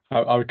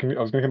 I was going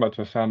to come back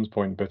to Sam's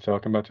point, but I'll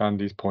come back to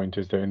Andy's point.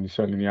 Is that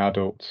certainly in the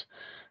adult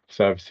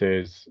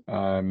services,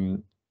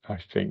 I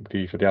think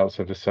for the adult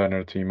service, the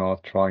Cerner team are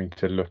trying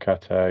to look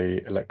at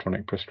a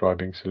electronic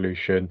prescribing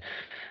solution.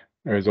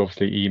 There is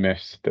obviously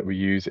EMIS that we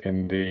use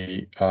in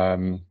the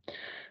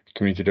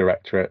community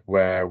directorate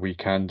where we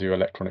can do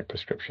electronic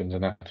prescriptions,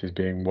 and that is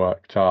being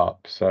worked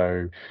up.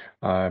 So,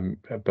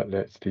 but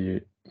that's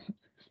the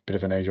bit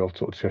of an age-old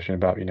sort of discussion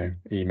about, you know,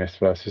 EMIS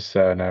versus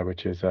Cerner,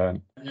 which is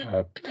a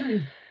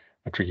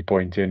tricky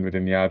point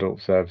within the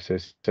adult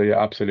services. So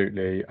yeah,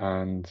 absolutely.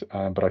 And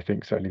but I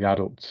think certainly the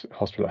adult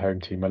hospital at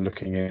home team are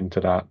looking into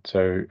that.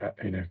 So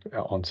you know,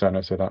 on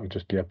Cerner, so that would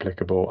just be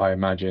applicable, I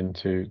imagine,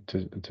 to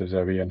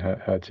Zoe and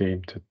her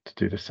team to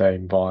do the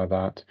same via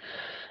that.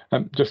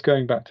 Just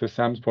going back to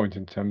Sam's point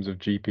in terms of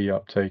GP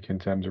uptake, in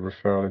terms of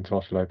referral into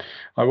hospital,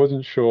 I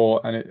wasn't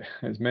sure, and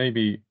it's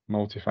maybe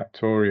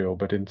multifactorial,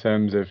 but in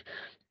terms of,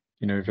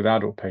 you know, with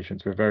adult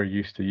patients, we're very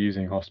used to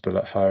using hospital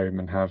at home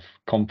and have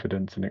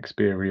confidence and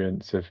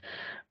experience of,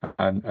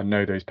 and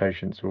know those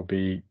patients will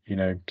be, you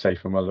know,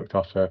 safe and well looked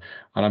after.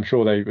 And I'm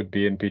sure they would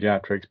be in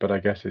pediatrics, but I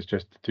guess it's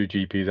just two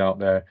GPs out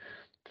there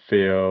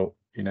feel,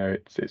 you know,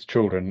 it's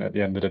children at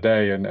the end of the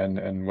day,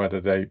 and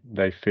whether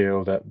they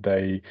feel that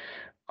they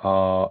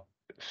are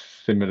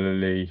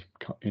similarly,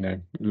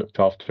 looked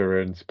after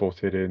and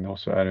supported in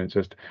hospital, and it's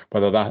just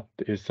whether that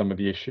is some of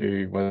the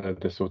issue, whether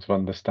the sort of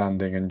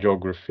understanding and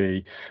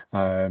geography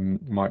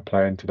might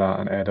play into that.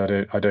 And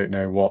Ed, I don't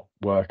know what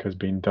work has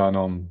been done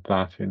on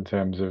that in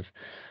terms of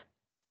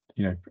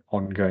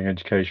ongoing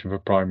education for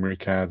primary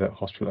care, that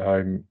hospital at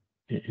home,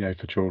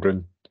 for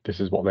children, this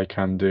is what they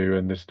can do,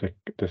 and this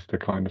the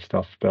kind of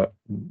stuff that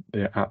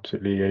they're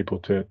absolutely able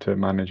to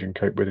manage and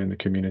cope with in the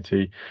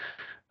community,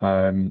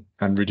 and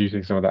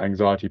reducing some of that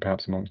anxiety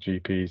perhaps amongst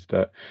GPs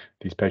that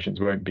these patients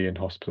won't be in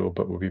hospital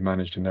but will be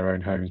managed in their own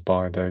homes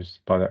by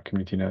that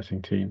community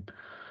nursing team.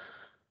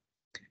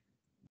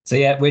 So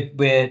yeah,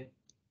 we're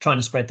trying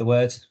to spread the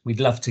word. We'd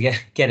love to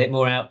get it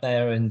more out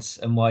there and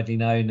widely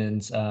known.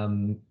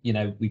 And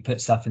we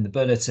put stuff in the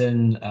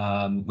bulletin.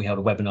 We held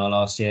a webinar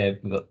last year.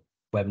 We've got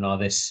a webinar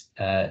this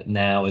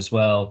now as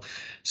well.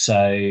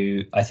 So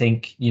I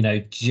think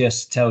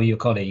just tell your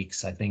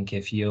colleagues. I think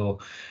if you're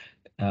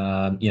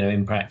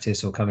in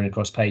practice or coming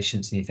across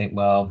patients and you think,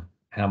 well,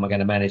 how am I going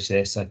to manage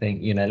this? I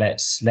think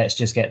let's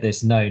just get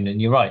this known.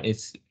 And you're right,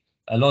 it's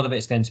a lot of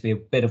it's going to be a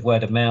bit of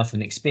word of mouth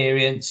and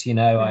experience.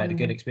 I had a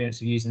good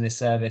experience of using this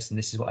service, and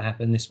this is what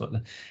happened. This is what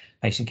the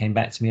patient came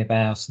back to me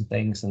about, and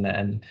things,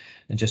 and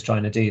just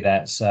trying to do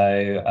that.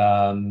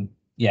 So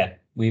yeah,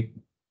 we're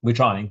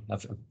trying.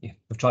 I've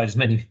tried as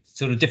many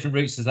sort of different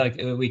routes as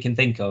we can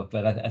think of,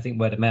 but I think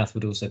word of mouth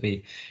would also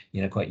be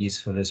quite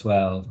useful as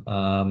well.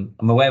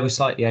 I'm aware we're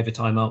slightly over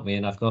time, aren't we?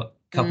 And I've got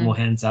a couple more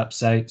hands up.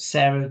 So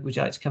Sarah, would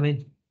you like to come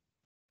in?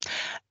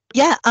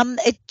 Yeah,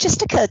 it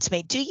just occurred to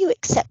me, do you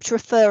accept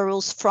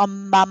referrals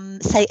from,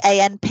 say,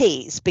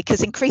 ANPs?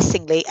 Because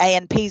increasingly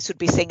ANPs would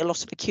be seeing a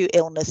lot of acute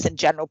illness in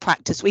general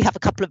practice. We have a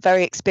couple of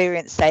very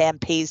experienced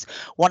ANPs,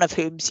 one of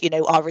whom's,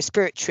 our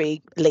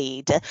respiratory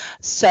lead.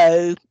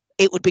 So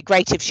it would be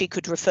great if she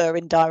could refer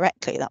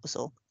indirectly, that was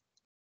all.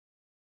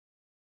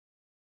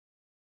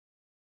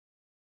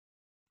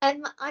 I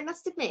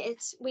must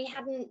admit, we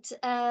hadn't,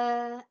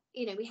 that's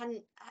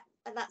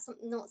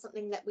not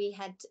something that we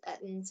had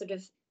sort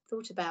of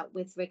thought about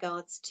with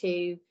regards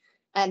to,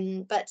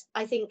 but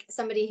I think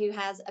somebody who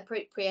has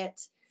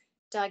appropriate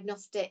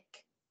diagnostic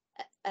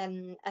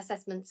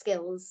assessment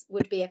skills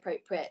would be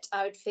appropriate.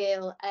 I would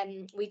feel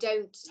we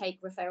don't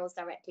take referrals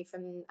directly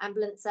from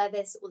ambulance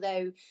service,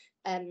 although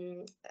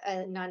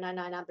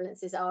 999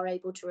 ambulances are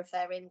able to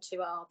refer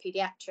into our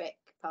paediatric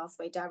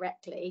pathway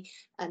directly,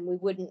 and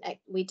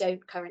we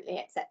don't currently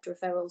accept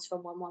referrals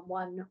from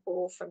 111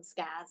 or from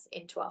SCAS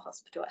into our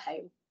hospital at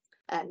home.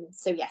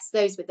 So yes,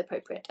 those with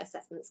appropriate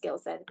assessment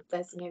skills, then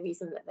there's no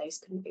reason that those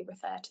couldn't be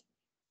referred.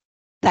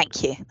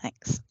 Thank you.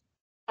 Thanks.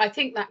 I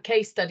think that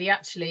case study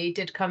actually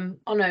did come,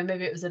 oh no,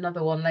 maybe it was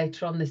another one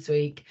later on this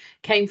week,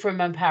 came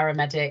from a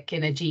paramedic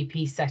in a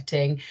GP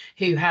setting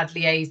who had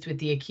liaised with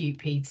the acute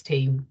peds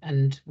team,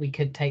 and we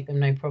could take them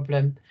no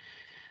problem.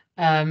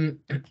 And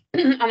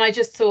I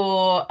just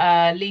saw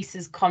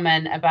Lisa's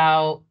comment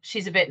about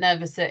she's a bit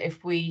nervous that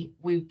if we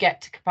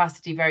get to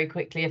capacity very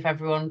quickly, if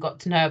everyone got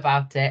to know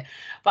about it.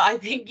 But I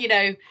think,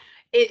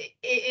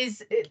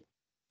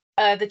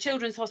 the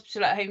Children's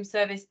Hospital at Home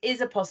service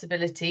is a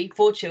possibility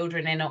for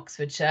children in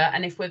Oxfordshire,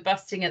 and if we're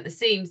busting at the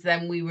seams,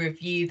 then we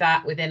review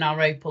that within our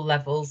OPAL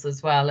levels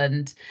as well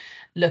and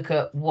look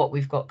at what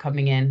we've got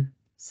coming in.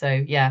 So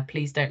yeah,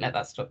 please don't let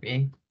that stop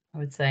you, I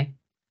would say.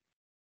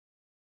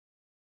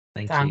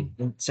 Thank Sam.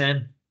 you.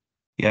 Sam?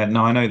 Yeah,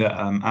 no, I know that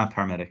our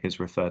paramedic is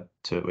referred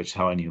to it, which is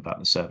how I knew about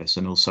the service.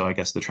 And also, I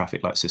guess the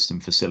traffic light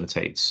system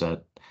facilitates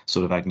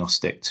sort of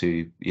agnostic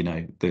to,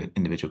 the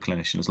individual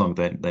clinician. As long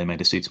as they made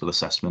a suitable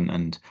assessment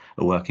and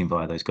are working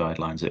via those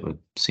guidelines, it would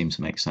seem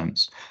to make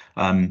sense.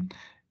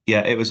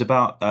 Yeah, it was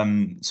about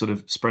sort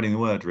of spreading the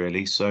word,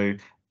 really. So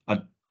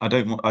I'm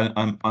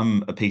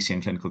a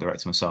PCN clinical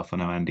director myself. I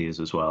know Andy is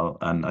as well,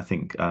 and I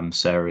think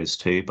Sarah is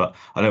too. But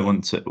I don't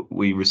want to.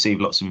 We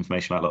receive lots of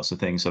information about lots of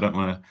things, so I don't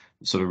want to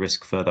sort of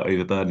risk further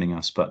overburdening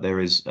us. But there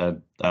is a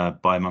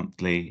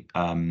bi-monthly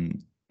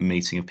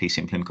meeting of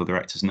PCN clinical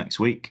directors next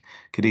week.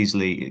 Could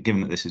easily,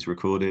 given that this is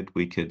recorded,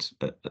 we could,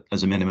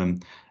 as a minimum,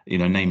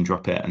 name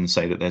drop it and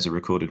say that there's a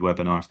recorded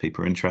webinar if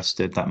people are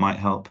interested. That might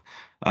help.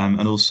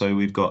 And also,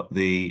 we've got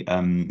the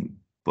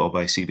Bob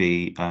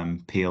ACB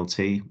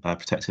PLT,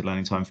 Protected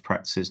Learning Time for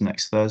Practices,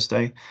 next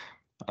Thursday.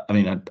 I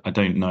mean, I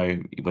don't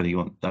know whether you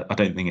want. I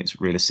don't think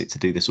it's realistic to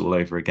do this all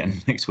over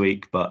again next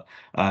week, but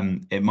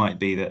it might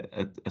be that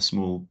a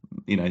small,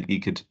 you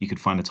could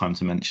find a time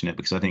to mention it,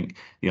 because I think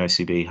the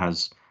ICB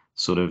has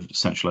sort of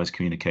centralised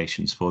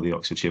communications for the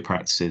Oxfordshire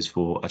practices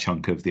for a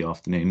chunk of the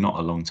afternoon, not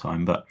a long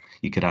time, but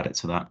you could add it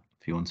to that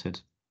if you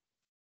wanted.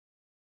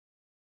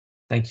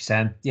 Thank you,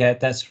 Sam. Yeah,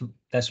 that's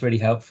really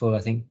helpful. I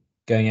think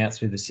going out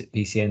through the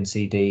PCN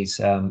CDs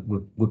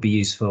would be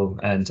useful,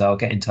 and I'll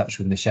get in touch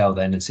with Michelle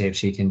then and see if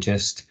she can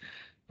just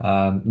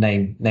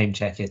name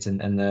check it and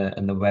the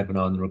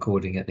webinar and the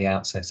recording at the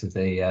outset of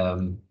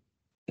the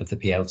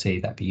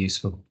PLT. That'd be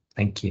useful.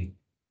 Thank you.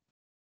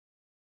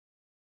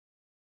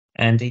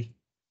 Andy?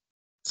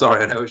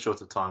 Sorry, I know we're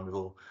short of time. We've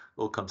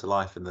all come to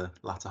life in the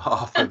latter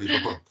half of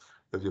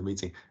your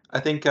meeting. I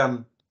think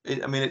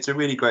I mean, it's a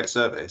really great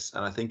service,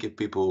 and I think if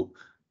people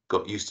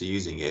got used to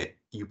using it,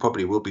 you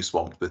probably will be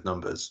swamped with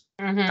numbers.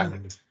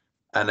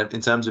 And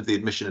in terms of the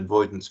admission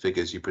avoidance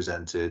figures you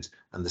presented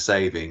and the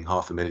saving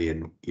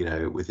 £500,000, you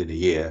know, within a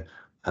year,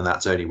 and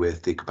that's only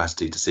with the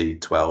capacity to see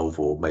 12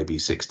 or maybe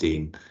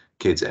 16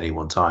 kids at any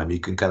one time, you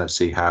can kind of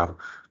see how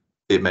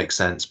it makes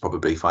sense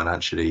probably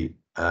financially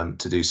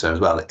to do so as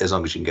well, as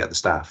long as you can get the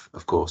staff,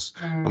 of course.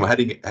 And we're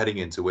heading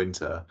into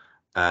winter,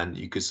 and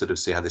you could sort of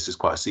see how this is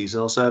quite a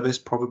seasonal service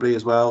probably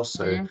as well.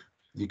 So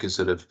you can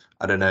sort of,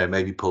 I don't know,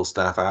 maybe pull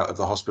staff out of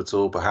the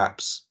hospital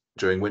perhaps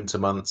during winter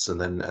months and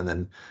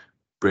then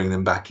bring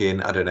them back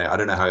in. I don't know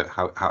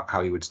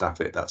how you would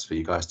staff it. That's for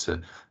you guys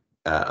to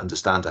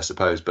understand, I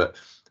suppose. But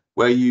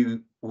where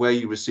you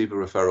receive a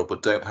referral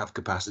but don't have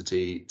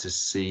capacity to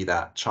see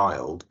that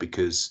child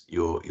because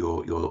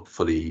you're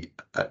fully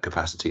at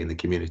capacity in the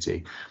community,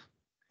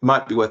 it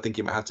might be worth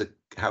thinking about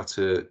how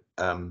to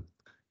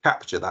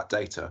capture that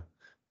data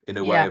in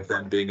a way of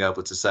then being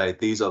able to say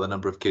these are the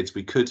number of kids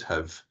we could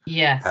have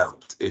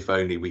helped if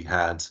only we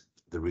had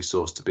the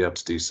resource to be able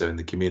to do so in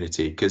the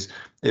community. Because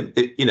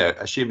you know,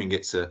 assuming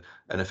it's an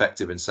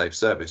effective and safe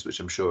service, which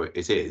I'm sure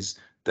it is,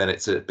 then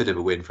it's a bit of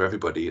a win for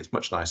everybody. It's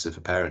much nicer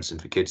for parents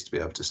and for kids to be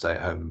able to stay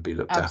at home and be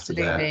looked after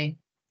there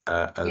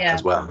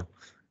as well.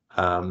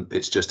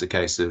 It's just a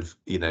case of,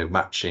 you know,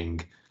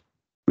 matching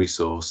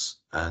resource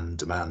and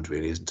demand,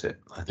 really, isn't it?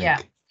 I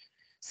think.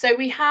 So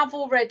we have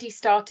already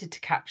started to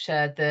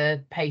capture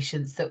the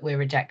patients that we're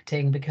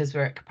rejecting because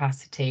we're at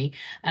capacity.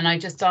 And I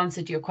just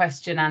answered your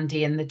question,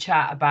 Andy, in the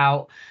chat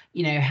about,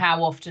 you know,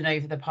 how often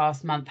over the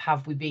past month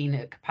have we been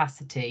at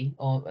capacity,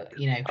 or,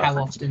 you know, how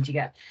often do you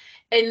get?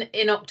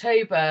 In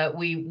October,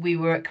 we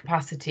were at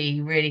capacity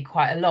really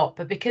quite a lot,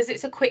 but because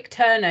it's a quick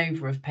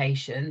turnover of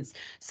patients,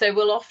 so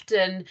we'll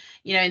often,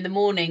 you know, in the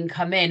morning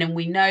come in and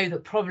we know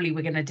that probably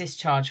we're going to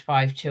discharge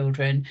 5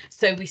 children.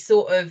 So we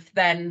sort of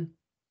then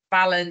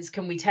balance,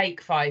 can we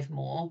take 5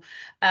 more?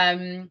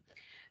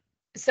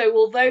 So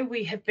although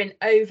we have been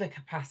over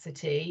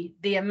capacity,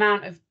 the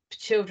amount of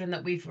children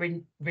that we've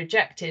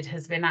rejected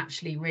has been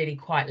actually really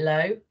quite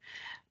low.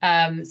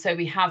 So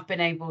we have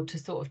been able to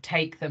sort of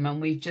take them, and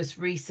we've just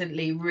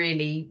recently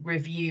really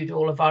reviewed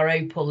all of our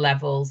OPAL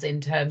levels in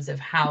terms of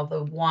how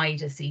the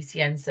wider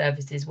CCN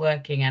service is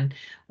working and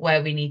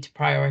where we need to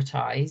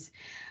prioritise.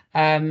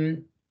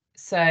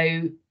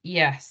 So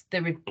yes,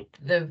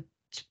 the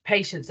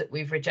patients that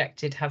we've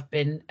rejected have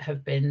been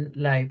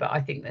low, but I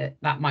think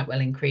that might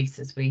well increase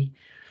as we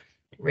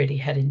really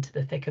head into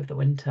the thick of the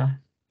winter.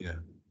 Yeah,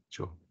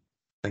 sure.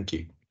 Thank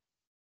you.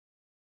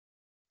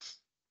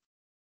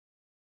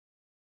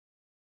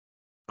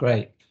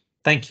 Great.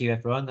 Thank you,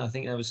 everyone. I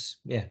think that was,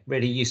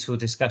 really useful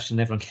discussion.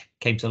 Everyone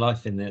came to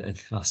life in the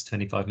last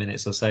 25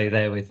 minutes or so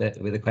there with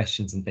the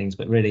questions and things,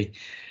 but really,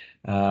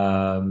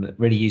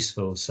 really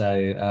useful.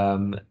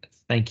 So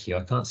thank you.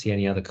 I can't see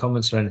any other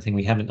comments or anything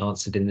we haven't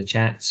answered in the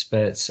chats,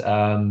 but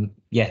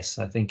yes,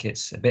 I think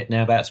it's a bit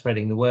now about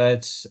spreading the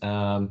words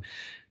and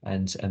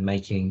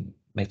making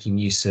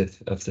use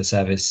of the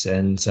service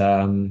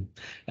and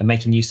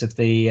making use of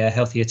the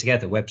Healthier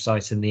Together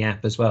website and the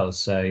app as well.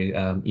 So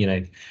you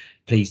know,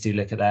 please do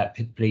look at that.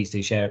 Please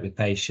do share it with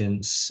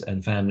patients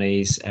and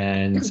families,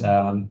 and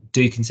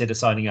do consider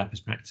signing up as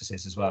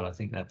practices as well. I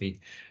think that'd be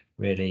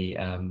really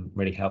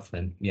really helpful.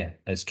 And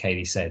as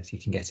Kaylee said, you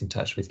can get in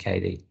touch with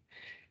Kaylee.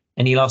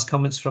 Any last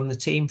comments from the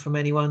team, from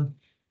anyone?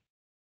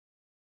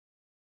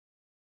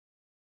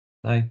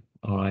 No?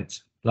 All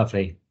right,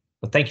 lovely.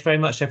 Well, thank you very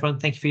much, everyone.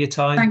 Thank you for your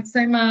time. Thanks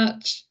so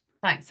much.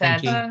 Thanks,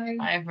 Ed. Thank you. Bye.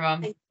 Bye,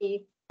 everyone. Thank you.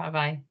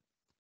 Bye-bye.